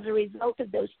as a result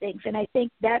of those things. And I think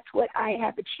that's what I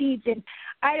have achieved. And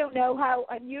I don't know how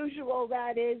unusual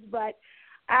that is, but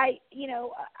I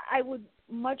would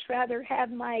much rather have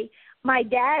my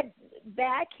dad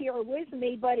back here with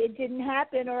me, but it didn't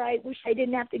happen, or I wish I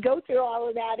didn't have to go through all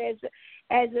of that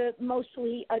as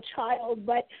mostly a child,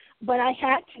 but I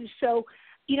had to. So,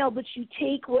 but you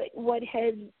take what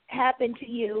has happened to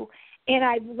you. And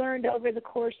I've learned over the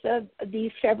course of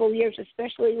these several years,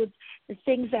 especially with the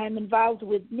things I'm involved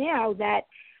with now, that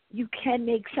you can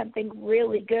make something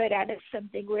really good out of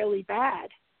something really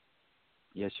bad.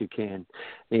 Yes, you can.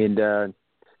 And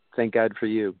thank God for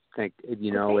you.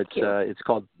 It's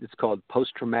called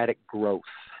post-traumatic growth.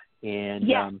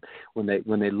 And when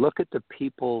they look at the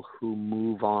people who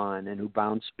move on and who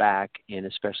bounce back and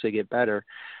especially get better,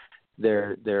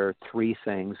 there are three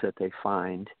things that they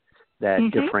find that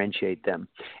differentiate them.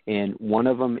 And one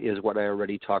of them is what I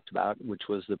already talked about, which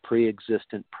was the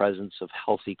pre-existent presence of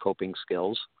healthy coping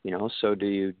skills. So do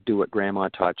you do what grandma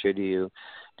taught you?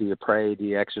 Do you pray? Do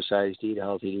you exercise? Do you eat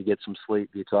healthy? Do you get some sleep?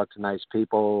 Do you talk to nice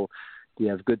people? Do you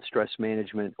have good stress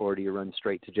management, or do you run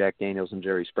straight to Jack Daniels and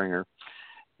Jerry Springer?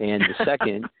 And the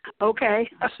second,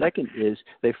 the second is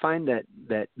they find that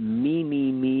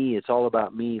me, it's all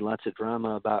about me, lots of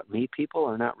drama about me, people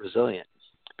are not resilient,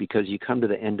 because you come to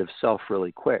the end of self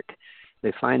really quick.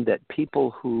 They find that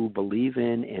people who believe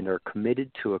in and are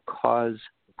committed to a cause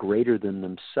greater than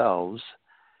themselves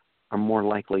are more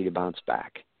likely to bounce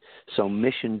back. So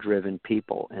mission-driven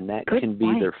people, and that can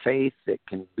be their faith. It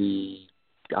can be,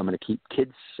 I'm going to keep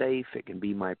kids safe. It can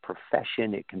be my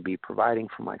profession. It can be providing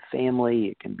for my family.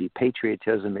 It can be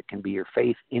patriotism. It can be your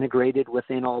faith integrated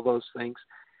within all those things.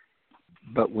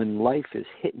 But when life is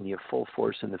hitting you full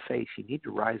force in the face, you need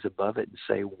to rise above it and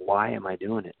say, why am I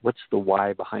doing it? What's the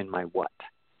why behind my what?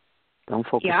 Don't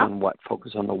focus on what.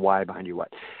 Focus on the why behind your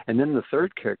what. And then the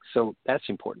third character, so that's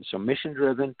important. So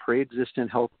mission-driven, pre-existent,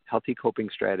 healthy coping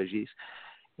strategies.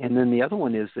 And then the other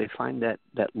one is they find that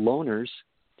loners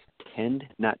tend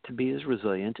not to be as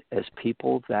resilient as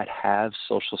people that have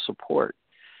social support.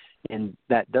 And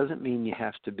that doesn't mean you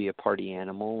have to be a party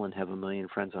animal and have a million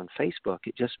friends on Facebook.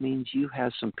 It just means you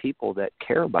have some people that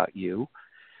care about you,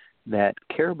 that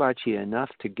care about you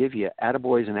enough to give you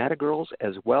attaboys and attagirls,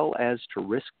 as well as to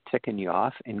risk ticking you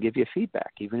off and give you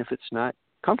feedback, even if it's not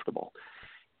comfortable.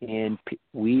 And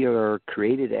we are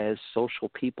created as social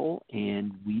people,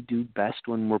 and we do best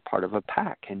when we're part of a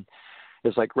pack. And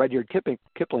it's like Rudyard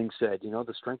Kipling said,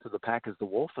 the strength of the pack is the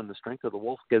wolf, and the strength of the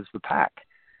wolf gives the pack.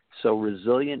 So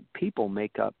resilient people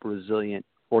make up resilient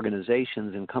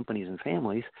organizations and companies and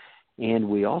families, and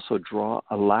we also draw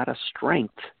a lot of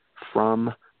strength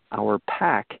from our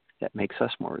pack that makes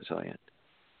us more resilient.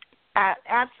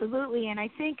 Absolutely, and I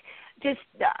think just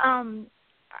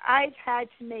I've had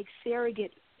to make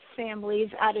surrogate families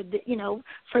out of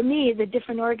for me, the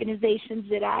different organizations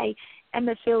that I am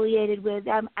affiliated with.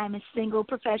 I'm a single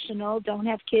professional, don't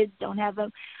have kids, don't have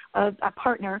a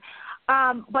partner.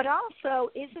 But also,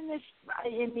 isn't this,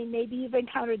 maybe you've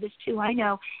encountered this too, I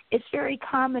know, it's very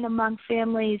common among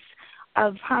families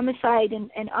of homicide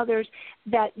and others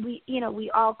that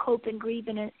we all cope and grieve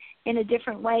in a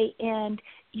different way, and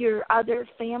your other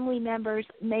family members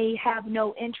may have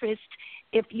no interest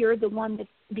if you're the one that's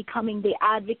becoming the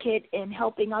advocate and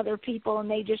helping other people,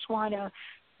 and they just want to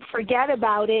forget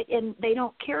about it, and they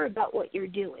don't care about what you're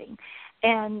doing.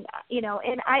 And,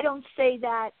 and I don't say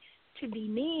that to be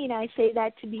mean, I say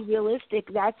that to be realistic.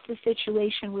 That's the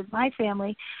situation with my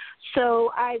family.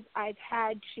 So I've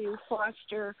had to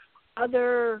foster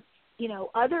other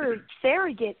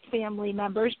surrogate family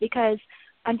members because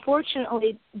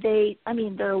unfortunately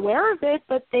they're aware of it,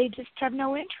 but they just have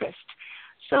no interest.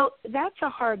 So that's a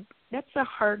hard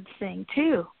thing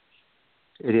too.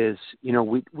 It is.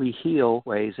 We heal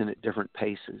ways and at different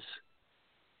paces.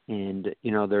 And,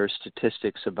 there are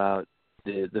statistics about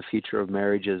the future of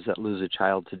marriages that lose a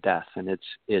child to death, and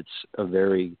it's a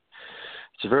very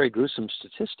gruesome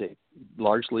statistic,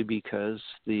 largely because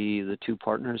the two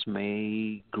partners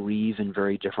may grieve in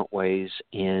very different ways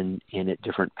and at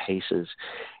different paces.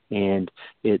 And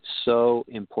it's so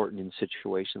important in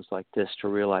situations like this to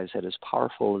realize that as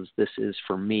powerful as this is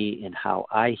for me and how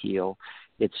I heal,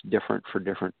 it's different for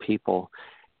different people,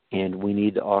 and we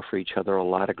need to offer each other a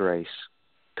lot of grace,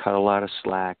 cut a lot of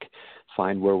slack,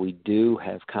 find where we do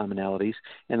have commonalities,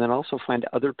 and then also find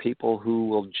other people who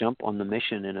will jump on the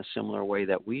mission in a similar way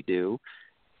that we do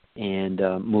and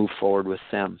move forward with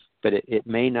them. But it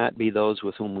may not be those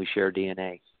with whom we share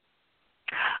DNA.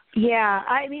 Yeah,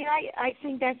 I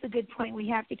think that's a good point. We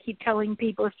have to keep telling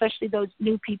people, especially those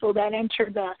new people that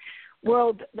enter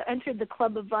the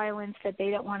club of violence, that they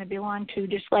don't want to belong to,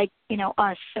 just like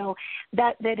us. So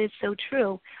that is so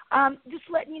true. Just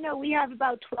letting you know, we have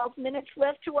about 12 minutes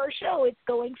left to our show. It's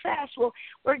going fast. Well,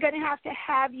 we're going to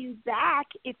have you back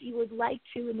if you would like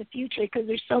to in the future, because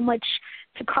there's so much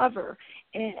to cover,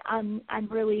 and I'm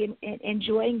really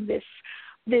enjoying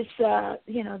this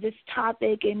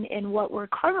topic and what we're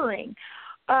covering.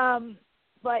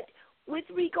 But with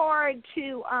regard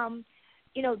to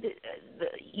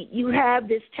you have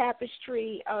this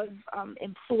tapestry of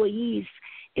employees.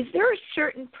 Is there a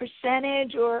certain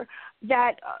percentage, or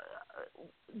that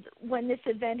when this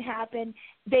event happened,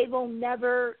 they will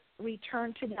never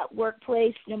return to that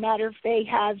workplace, no matter if they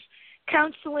have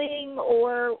counseling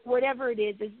or whatever it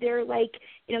is? Is there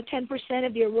 10%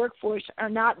 of your workforce are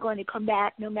not going to come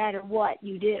back no matter what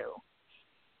you do?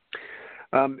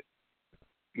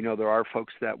 There are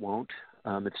folks that won't.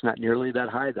 It's not nearly that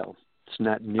high, though. It's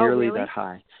not nearly that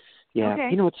high. Yeah,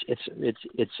 okay.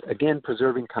 It's again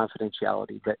preserving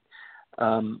confidentiality. But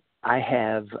I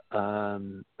have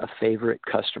a favorite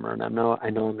customer, and I know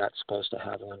I'm not supposed to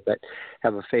have one, but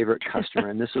have a favorite customer,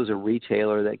 and this was a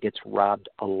retailer that gets robbed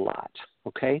a lot.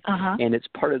 Okay, and it's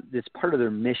part of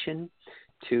their mission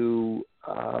to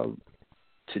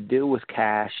deal with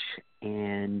cash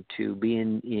and to be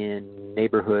in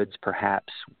neighborhoods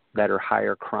perhaps that are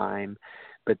higher crime,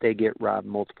 but they get robbed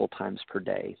multiple times per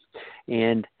day.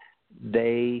 And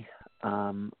they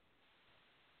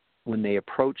when they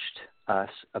approached us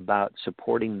about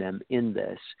supporting them in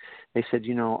this, they said,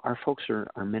 our folks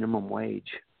are minimum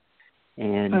wage.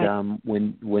 And right.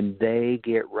 When they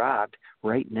get robbed,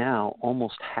 right now,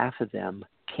 almost half of them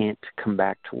can't come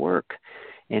back to work.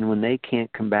 And when they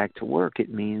can't come back to work,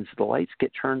 it means the lights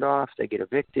get turned off, they get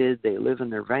evicted, they live in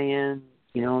their van,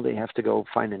 they have to go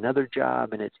find another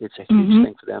job, and it's a huge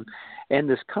thing for them. And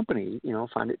this company,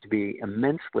 found it to be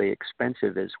immensely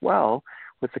expensive as well,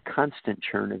 with the constant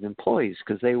churn of employees,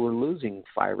 because they were losing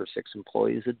 5 or 6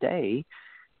 employees a day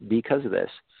because of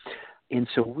this. And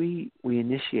so we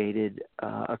initiated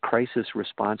a crisis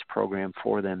response program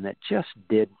for them that just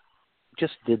did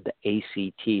the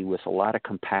ACT with a lot of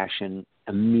compassion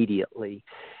immediately.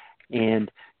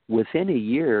 And within a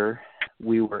year,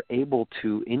 we were able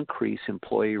to increase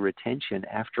employee retention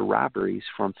after robberies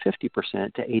from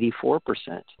 50% to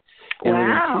 84%. And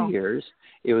within 2 years,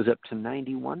 it was up to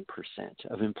 91%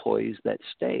 of employees that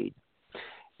stayed.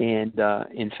 And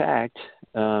in fact,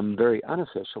 very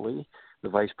unofficially, the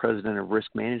Vice President of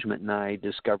Risk Management and I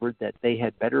discovered that they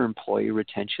had better employee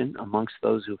retention amongst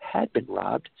those who had been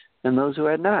robbed than those who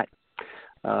had not,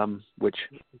 which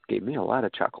gave me a lot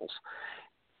of chuckles.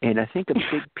 And I think a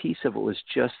big piece of it was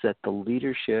just that the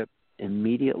leadership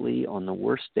immediately on the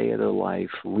worst day of their life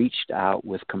reached out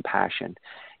with compassion.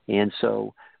 And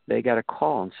so they got a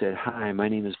call and said, "Hi, my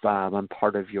name is Bob. I'm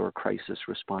part of your crisis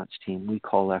response team. We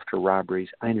call after robberies.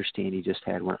 I understand you just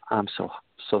had one. I'm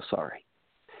so sorry."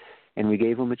 And we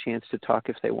gave them a chance to talk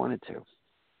if they wanted to.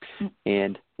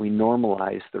 And we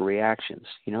normalized the reactions.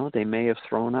 They may have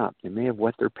thrown up. They may have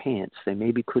wet their pants. They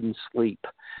maybe couldn't sleep.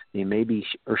 They may be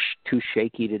too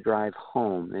shaky to drive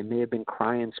home. They may have been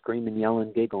crying, screaming,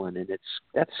 yelling, giggling. And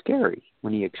that's scary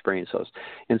when you experience those.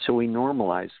 And so we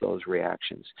normalized those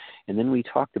reactions. And then we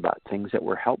talked about things that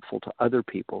were helpful to other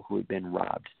people who had been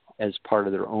robbed as part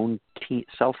of their own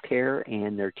self-care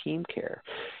and their team care.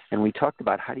 And we talked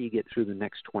about how do you get through the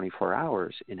next 24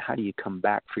 hours and how do you come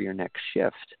back for your next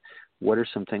shift? What are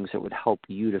some things that would help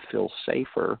you to feel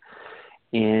safer?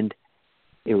 And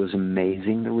it was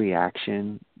amazing, the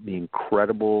reaction, the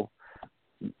incredible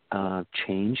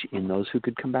change in those who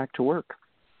could come back to work.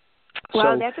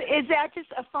 Well, is that just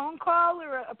a phone call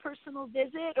or a personal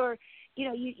visit, or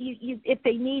you if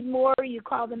they need more, you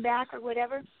call them back or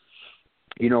whatever?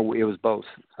 It was both.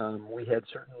 We had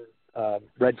certain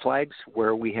red flags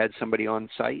where we had somebody on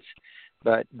site,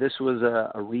 but this was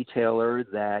a retailer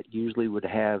that usually would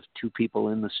have 2 people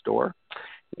in the store,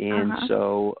 and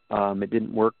so it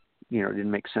didn't work. It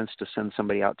didn't make sense to send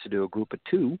somebody out to do a group of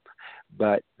 2,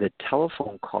 but the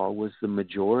telephone call was the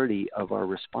majority of our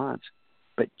response.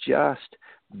 But just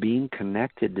being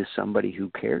connected to somebody who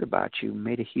cared about you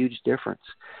made a huge difference.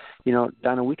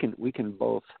 Donna, we can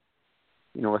both,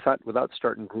 without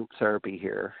starting group therapy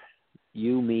here,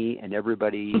 you, me, and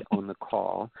everybody on the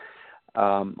call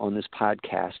on this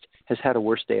podcast has had a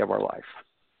worst day of our life.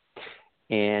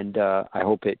 And I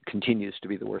hope it continues to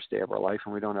be the worst day of our life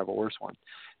and we don't have a worse one.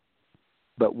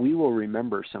 But we will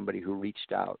remember somebody who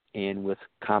reached out and with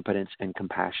competence and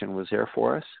compassion was there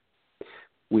for us.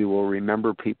 We will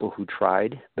remember people who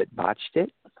tried but botched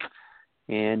it.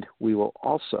 And we will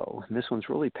also, and this one's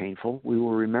really painful, we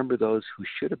will remember those who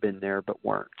should have been there but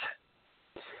weren't.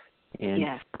 And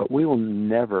But we will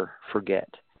never forget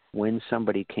when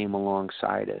somebody came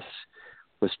alongside us,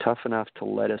 was tough enough to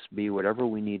let us be whatever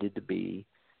we needed to be,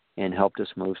 and helped us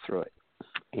move through it.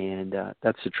 And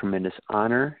that's a tremendous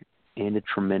honor and a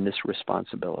tremendous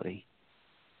responsibility.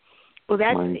 Well,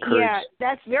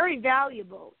 that's very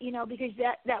valuable, because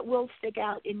that will stick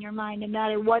out in your mind no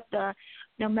matter what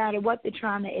the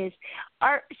trauma is.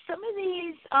 Are some of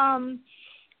these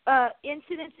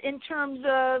incidents in terms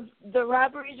of the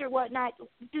robberies or whatnot,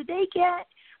 do they get?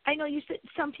 I know you said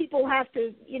some people have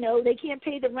to, they can't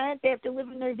pay the rent, they have to live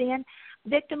in their van.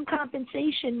 Victim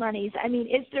compensation monies. I mean,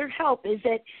 is there help? Is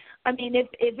it? I mean, if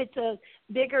it's a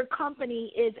bigger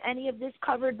company, is any of this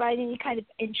covered by any kind of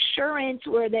insurance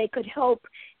where they could help?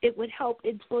 It would help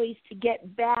employees to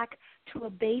get back to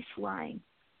a baseline.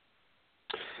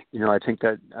 I think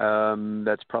that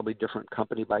that's probably different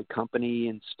company by company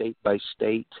and state by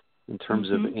state in terms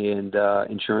of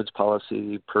insurance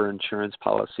policy per insurance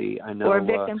policy. I know. Or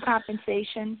victim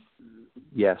compensation.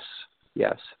 Yes.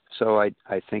 So I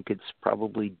think it's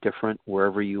probably different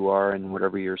wherever you are and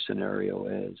whatever your scenario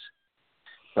is.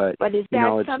 But is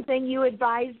that something you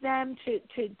advise them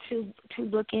to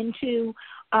look into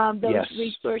those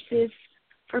resources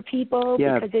for people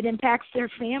because it impacts their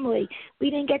family? We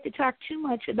didn't get to talk too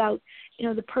much about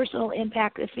the personal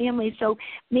impact of family. So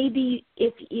maybe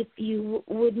if you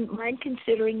wouldn't mind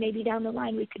considering, maybe down the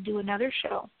line we could do another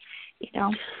show.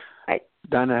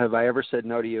 Donna, have I ever said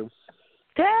no to you?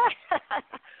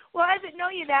 Well, I haven't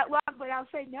known you that long, but I'll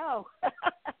say no.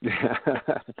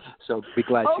 So be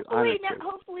glad you honored not.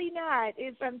 Hopefully not.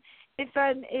 If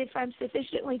I'm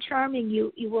sufficiently charming,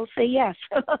 you will say yes.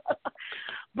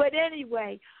 But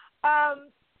anyway,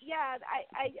 yeah,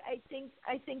 I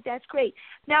think that's great.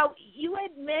 Now, you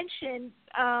had mentioned,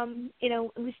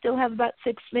 we still have about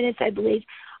 6 minutes, I believe.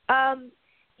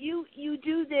 You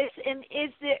do this, and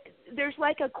there's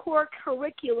like a core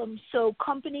curriculum, so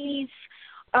companies,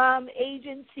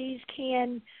 agencies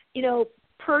can,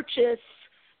 purchase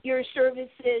your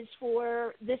services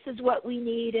for this is what we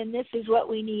need and this is what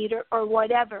we need or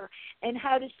whatever. And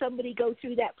how does somebody go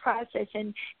through that process?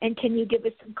 And can you give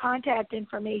us some contact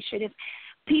information? If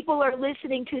people are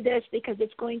listening to this, because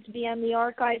it's going to be on the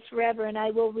archives forever, and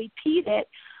I will repeat it,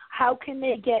 how can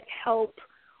they get help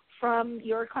from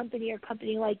your company or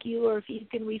company like you, or if you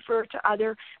can refer to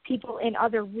other people in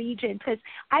other regions? Because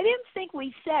I didn't think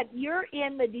we said you're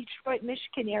in the Detroit,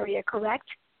 Michigan area, correct?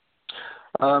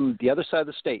 The other side of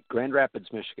the state, Grand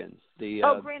Rapids, Michigan.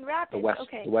 Grand Rapids.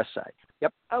 The west side.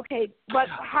 Yep. Okay, but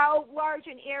how large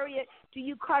an area do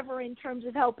you cover in terms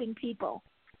of helping people?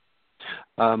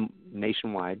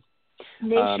 Nationwide.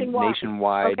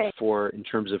 Nationwide. Okay. In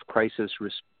terms of crisis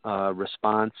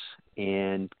response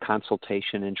and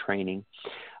consultation and training.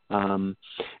 And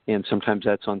sometimes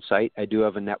that's on site. I do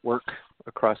have a network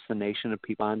across the nation of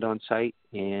people on site.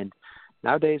 And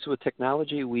nowadays with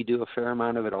technology, we do a fair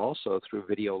amount of it also through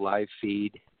video live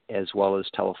feed as well as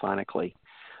telephonically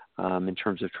in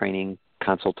terms of training,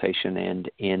 consultation,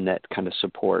 and that kind of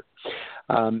support.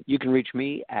 You can reach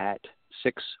me at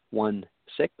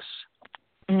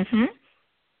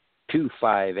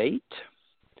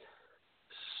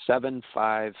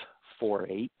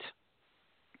 616-258-7548.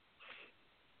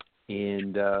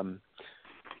 And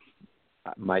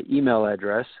my email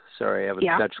address, sorry, I have a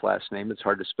Dutch last name. It's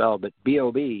hard to spell, but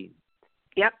B-O-B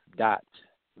dot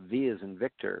V as in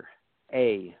Victor,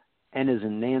 A, N as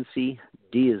in Nancy,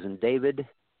 D as in David,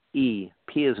 E,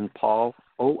 P as in Paul,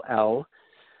 O-L,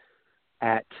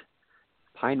 at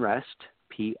Pinerest,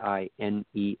 Pinerest,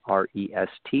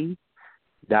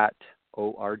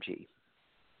 .org.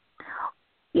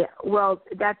 Yeah, well,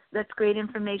 that's great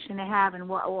information to have,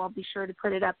 and I'll be sure to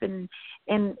put it up in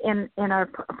our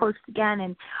post again.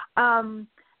 And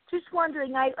just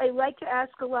wondering, I like to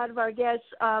ask a lot of our guests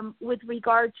with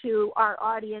regard to our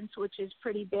audience, which is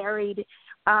pretty varied.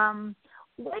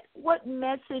 What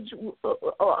message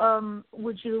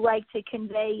would you like to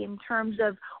convey in terms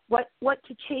of what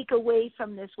to take away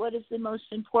from this? What is the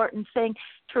most important thing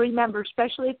to remember,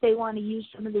 especially if they want to use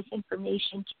some of this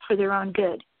information for their own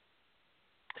good?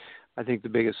 I think the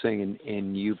biggest thing,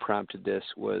 and you prompted this,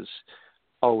 was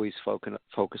always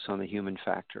focus on the human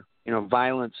factor.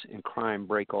 Violence and crime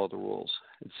break all the rules.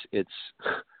 It's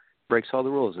breaks all the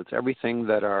rules. It's everything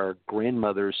that our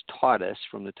grandmothers taught us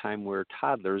from the time we were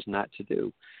toddlers not to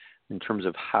do, in terms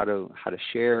of how to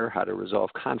share, how to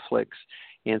resolve conflicts.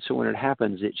 And so when it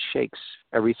happens, it shakes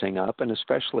everything up, and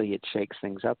especially it shakes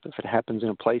things up if it happens in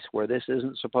a place where this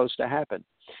isn't supposed to happen.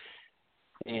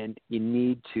 And you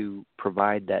need to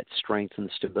provide that strength and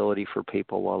stability for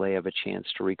people while they have a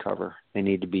chance to recover. They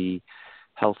need to be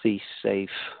healthy,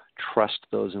 safe, trust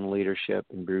those in leadership,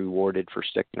 and be rewarded for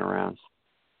sticking around.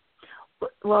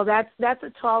 Well, that's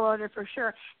a tall order for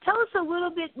sure. Tell us a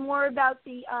little bit more about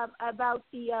the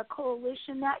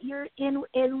coalition that you're in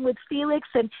with Felix,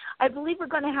 and I believe we're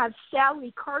going to have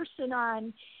Sally Carson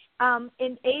on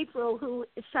in April, who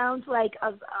sounds like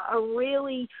a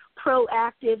really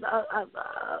proactive,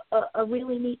 a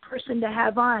really neat person to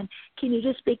have on. Can you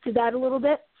just speak to that a little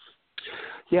bit?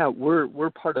 Yeah,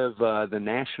 we're part of the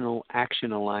National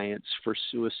Action Alliance for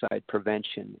Suicide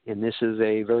Prevention, and this is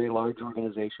a very large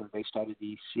organization based out of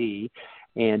D.C.,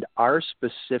 and our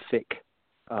specific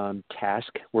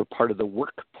task, we're part of the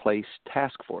Workplace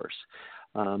Task Force,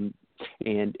 and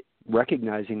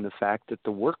recognizing the fact that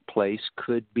the workplace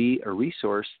could be a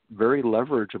resource very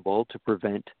leverageable to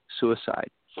prevent suicide.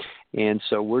 And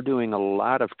so we're doing a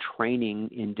lot of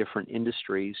training in different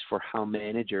industries for how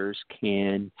managers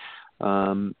can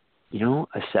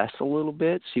assess a little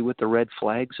bit, see what the red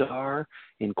flags are,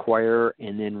 inquire,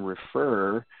 and then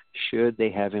refer should they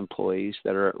have employees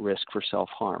that are at risk for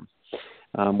self-harm.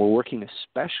 We're working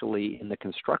especially in the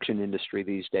construction industry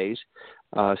these days,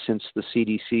 since the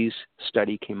CDC's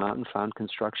study came out and found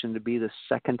construction to be the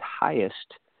second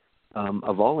highest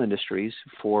of all industries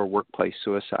for workplace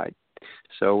suicide.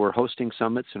 So we're hosting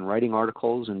summits and writing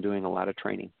articles and doing a lot of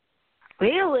training.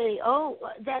 Really? Oh,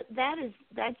 that's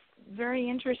very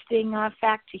interesting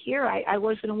fact to hear. I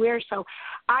wasn't aware, so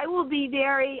I will be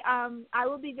very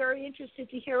interested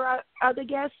to hear our other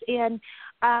guests, and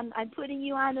I'm putting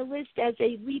you on the list as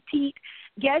a repeat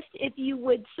guest if you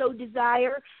would so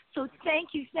desire. So thank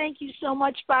you so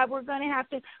much, Bob. We're going to have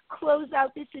to close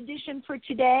out this edition for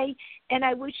today, and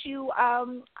I wish you a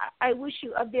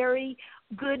very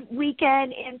good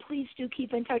weekend, and please do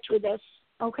keep in touch with us.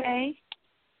 Okay.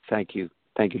 Thank you,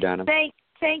 Donna.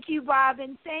 Thank you, Bob,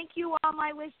 and thank you all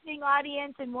my listening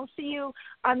audience, and we'll see you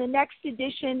on the next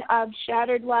edition of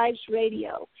Shattered Lives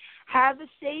Radio. Have a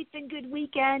safe and good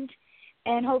weekend,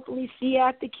 and hopefully see you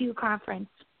at the Q conference.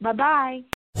 Bye-bye.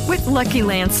 With Lucky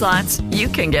Land Slots, you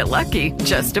can get lucky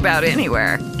just about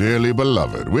anywhere. Dearly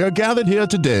beloved, we are gathered here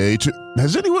today to...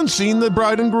 Has anyone seen the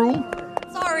bride and groom?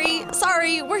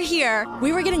 Sorry, we're here.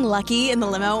 We were getting lucky in the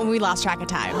limo and we lost track of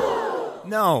time.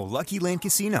 No, Lucky Land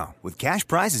Casino, with cash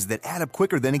prizes that add up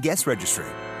quicker than a guest registry.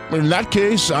 In that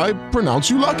case, I pronounce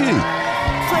you lucky.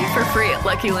 Play for free at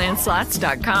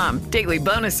LuckyLandSlots.com. Daily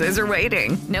bonuses are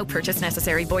waiting. No purchase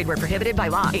necessary. Void where prohibited by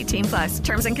law. 18+.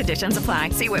 Terms and conditions apply.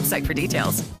 See website for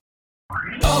details.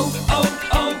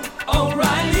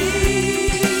 O'Reilly.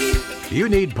 You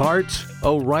need parts?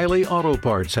 O'Reilly Auto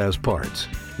Parts has parts.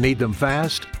 Need them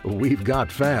fast? We've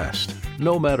got fast.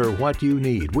 No matter what you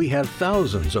need, we have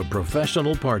thousands of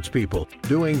professional parts people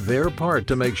doing their part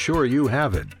to make sure you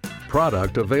have it.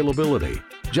 Product availability.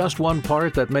 Just one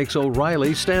part that makes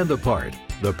O'Reilly stand apart.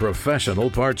 The professional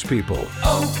parts people.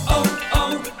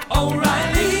 O'Reilly.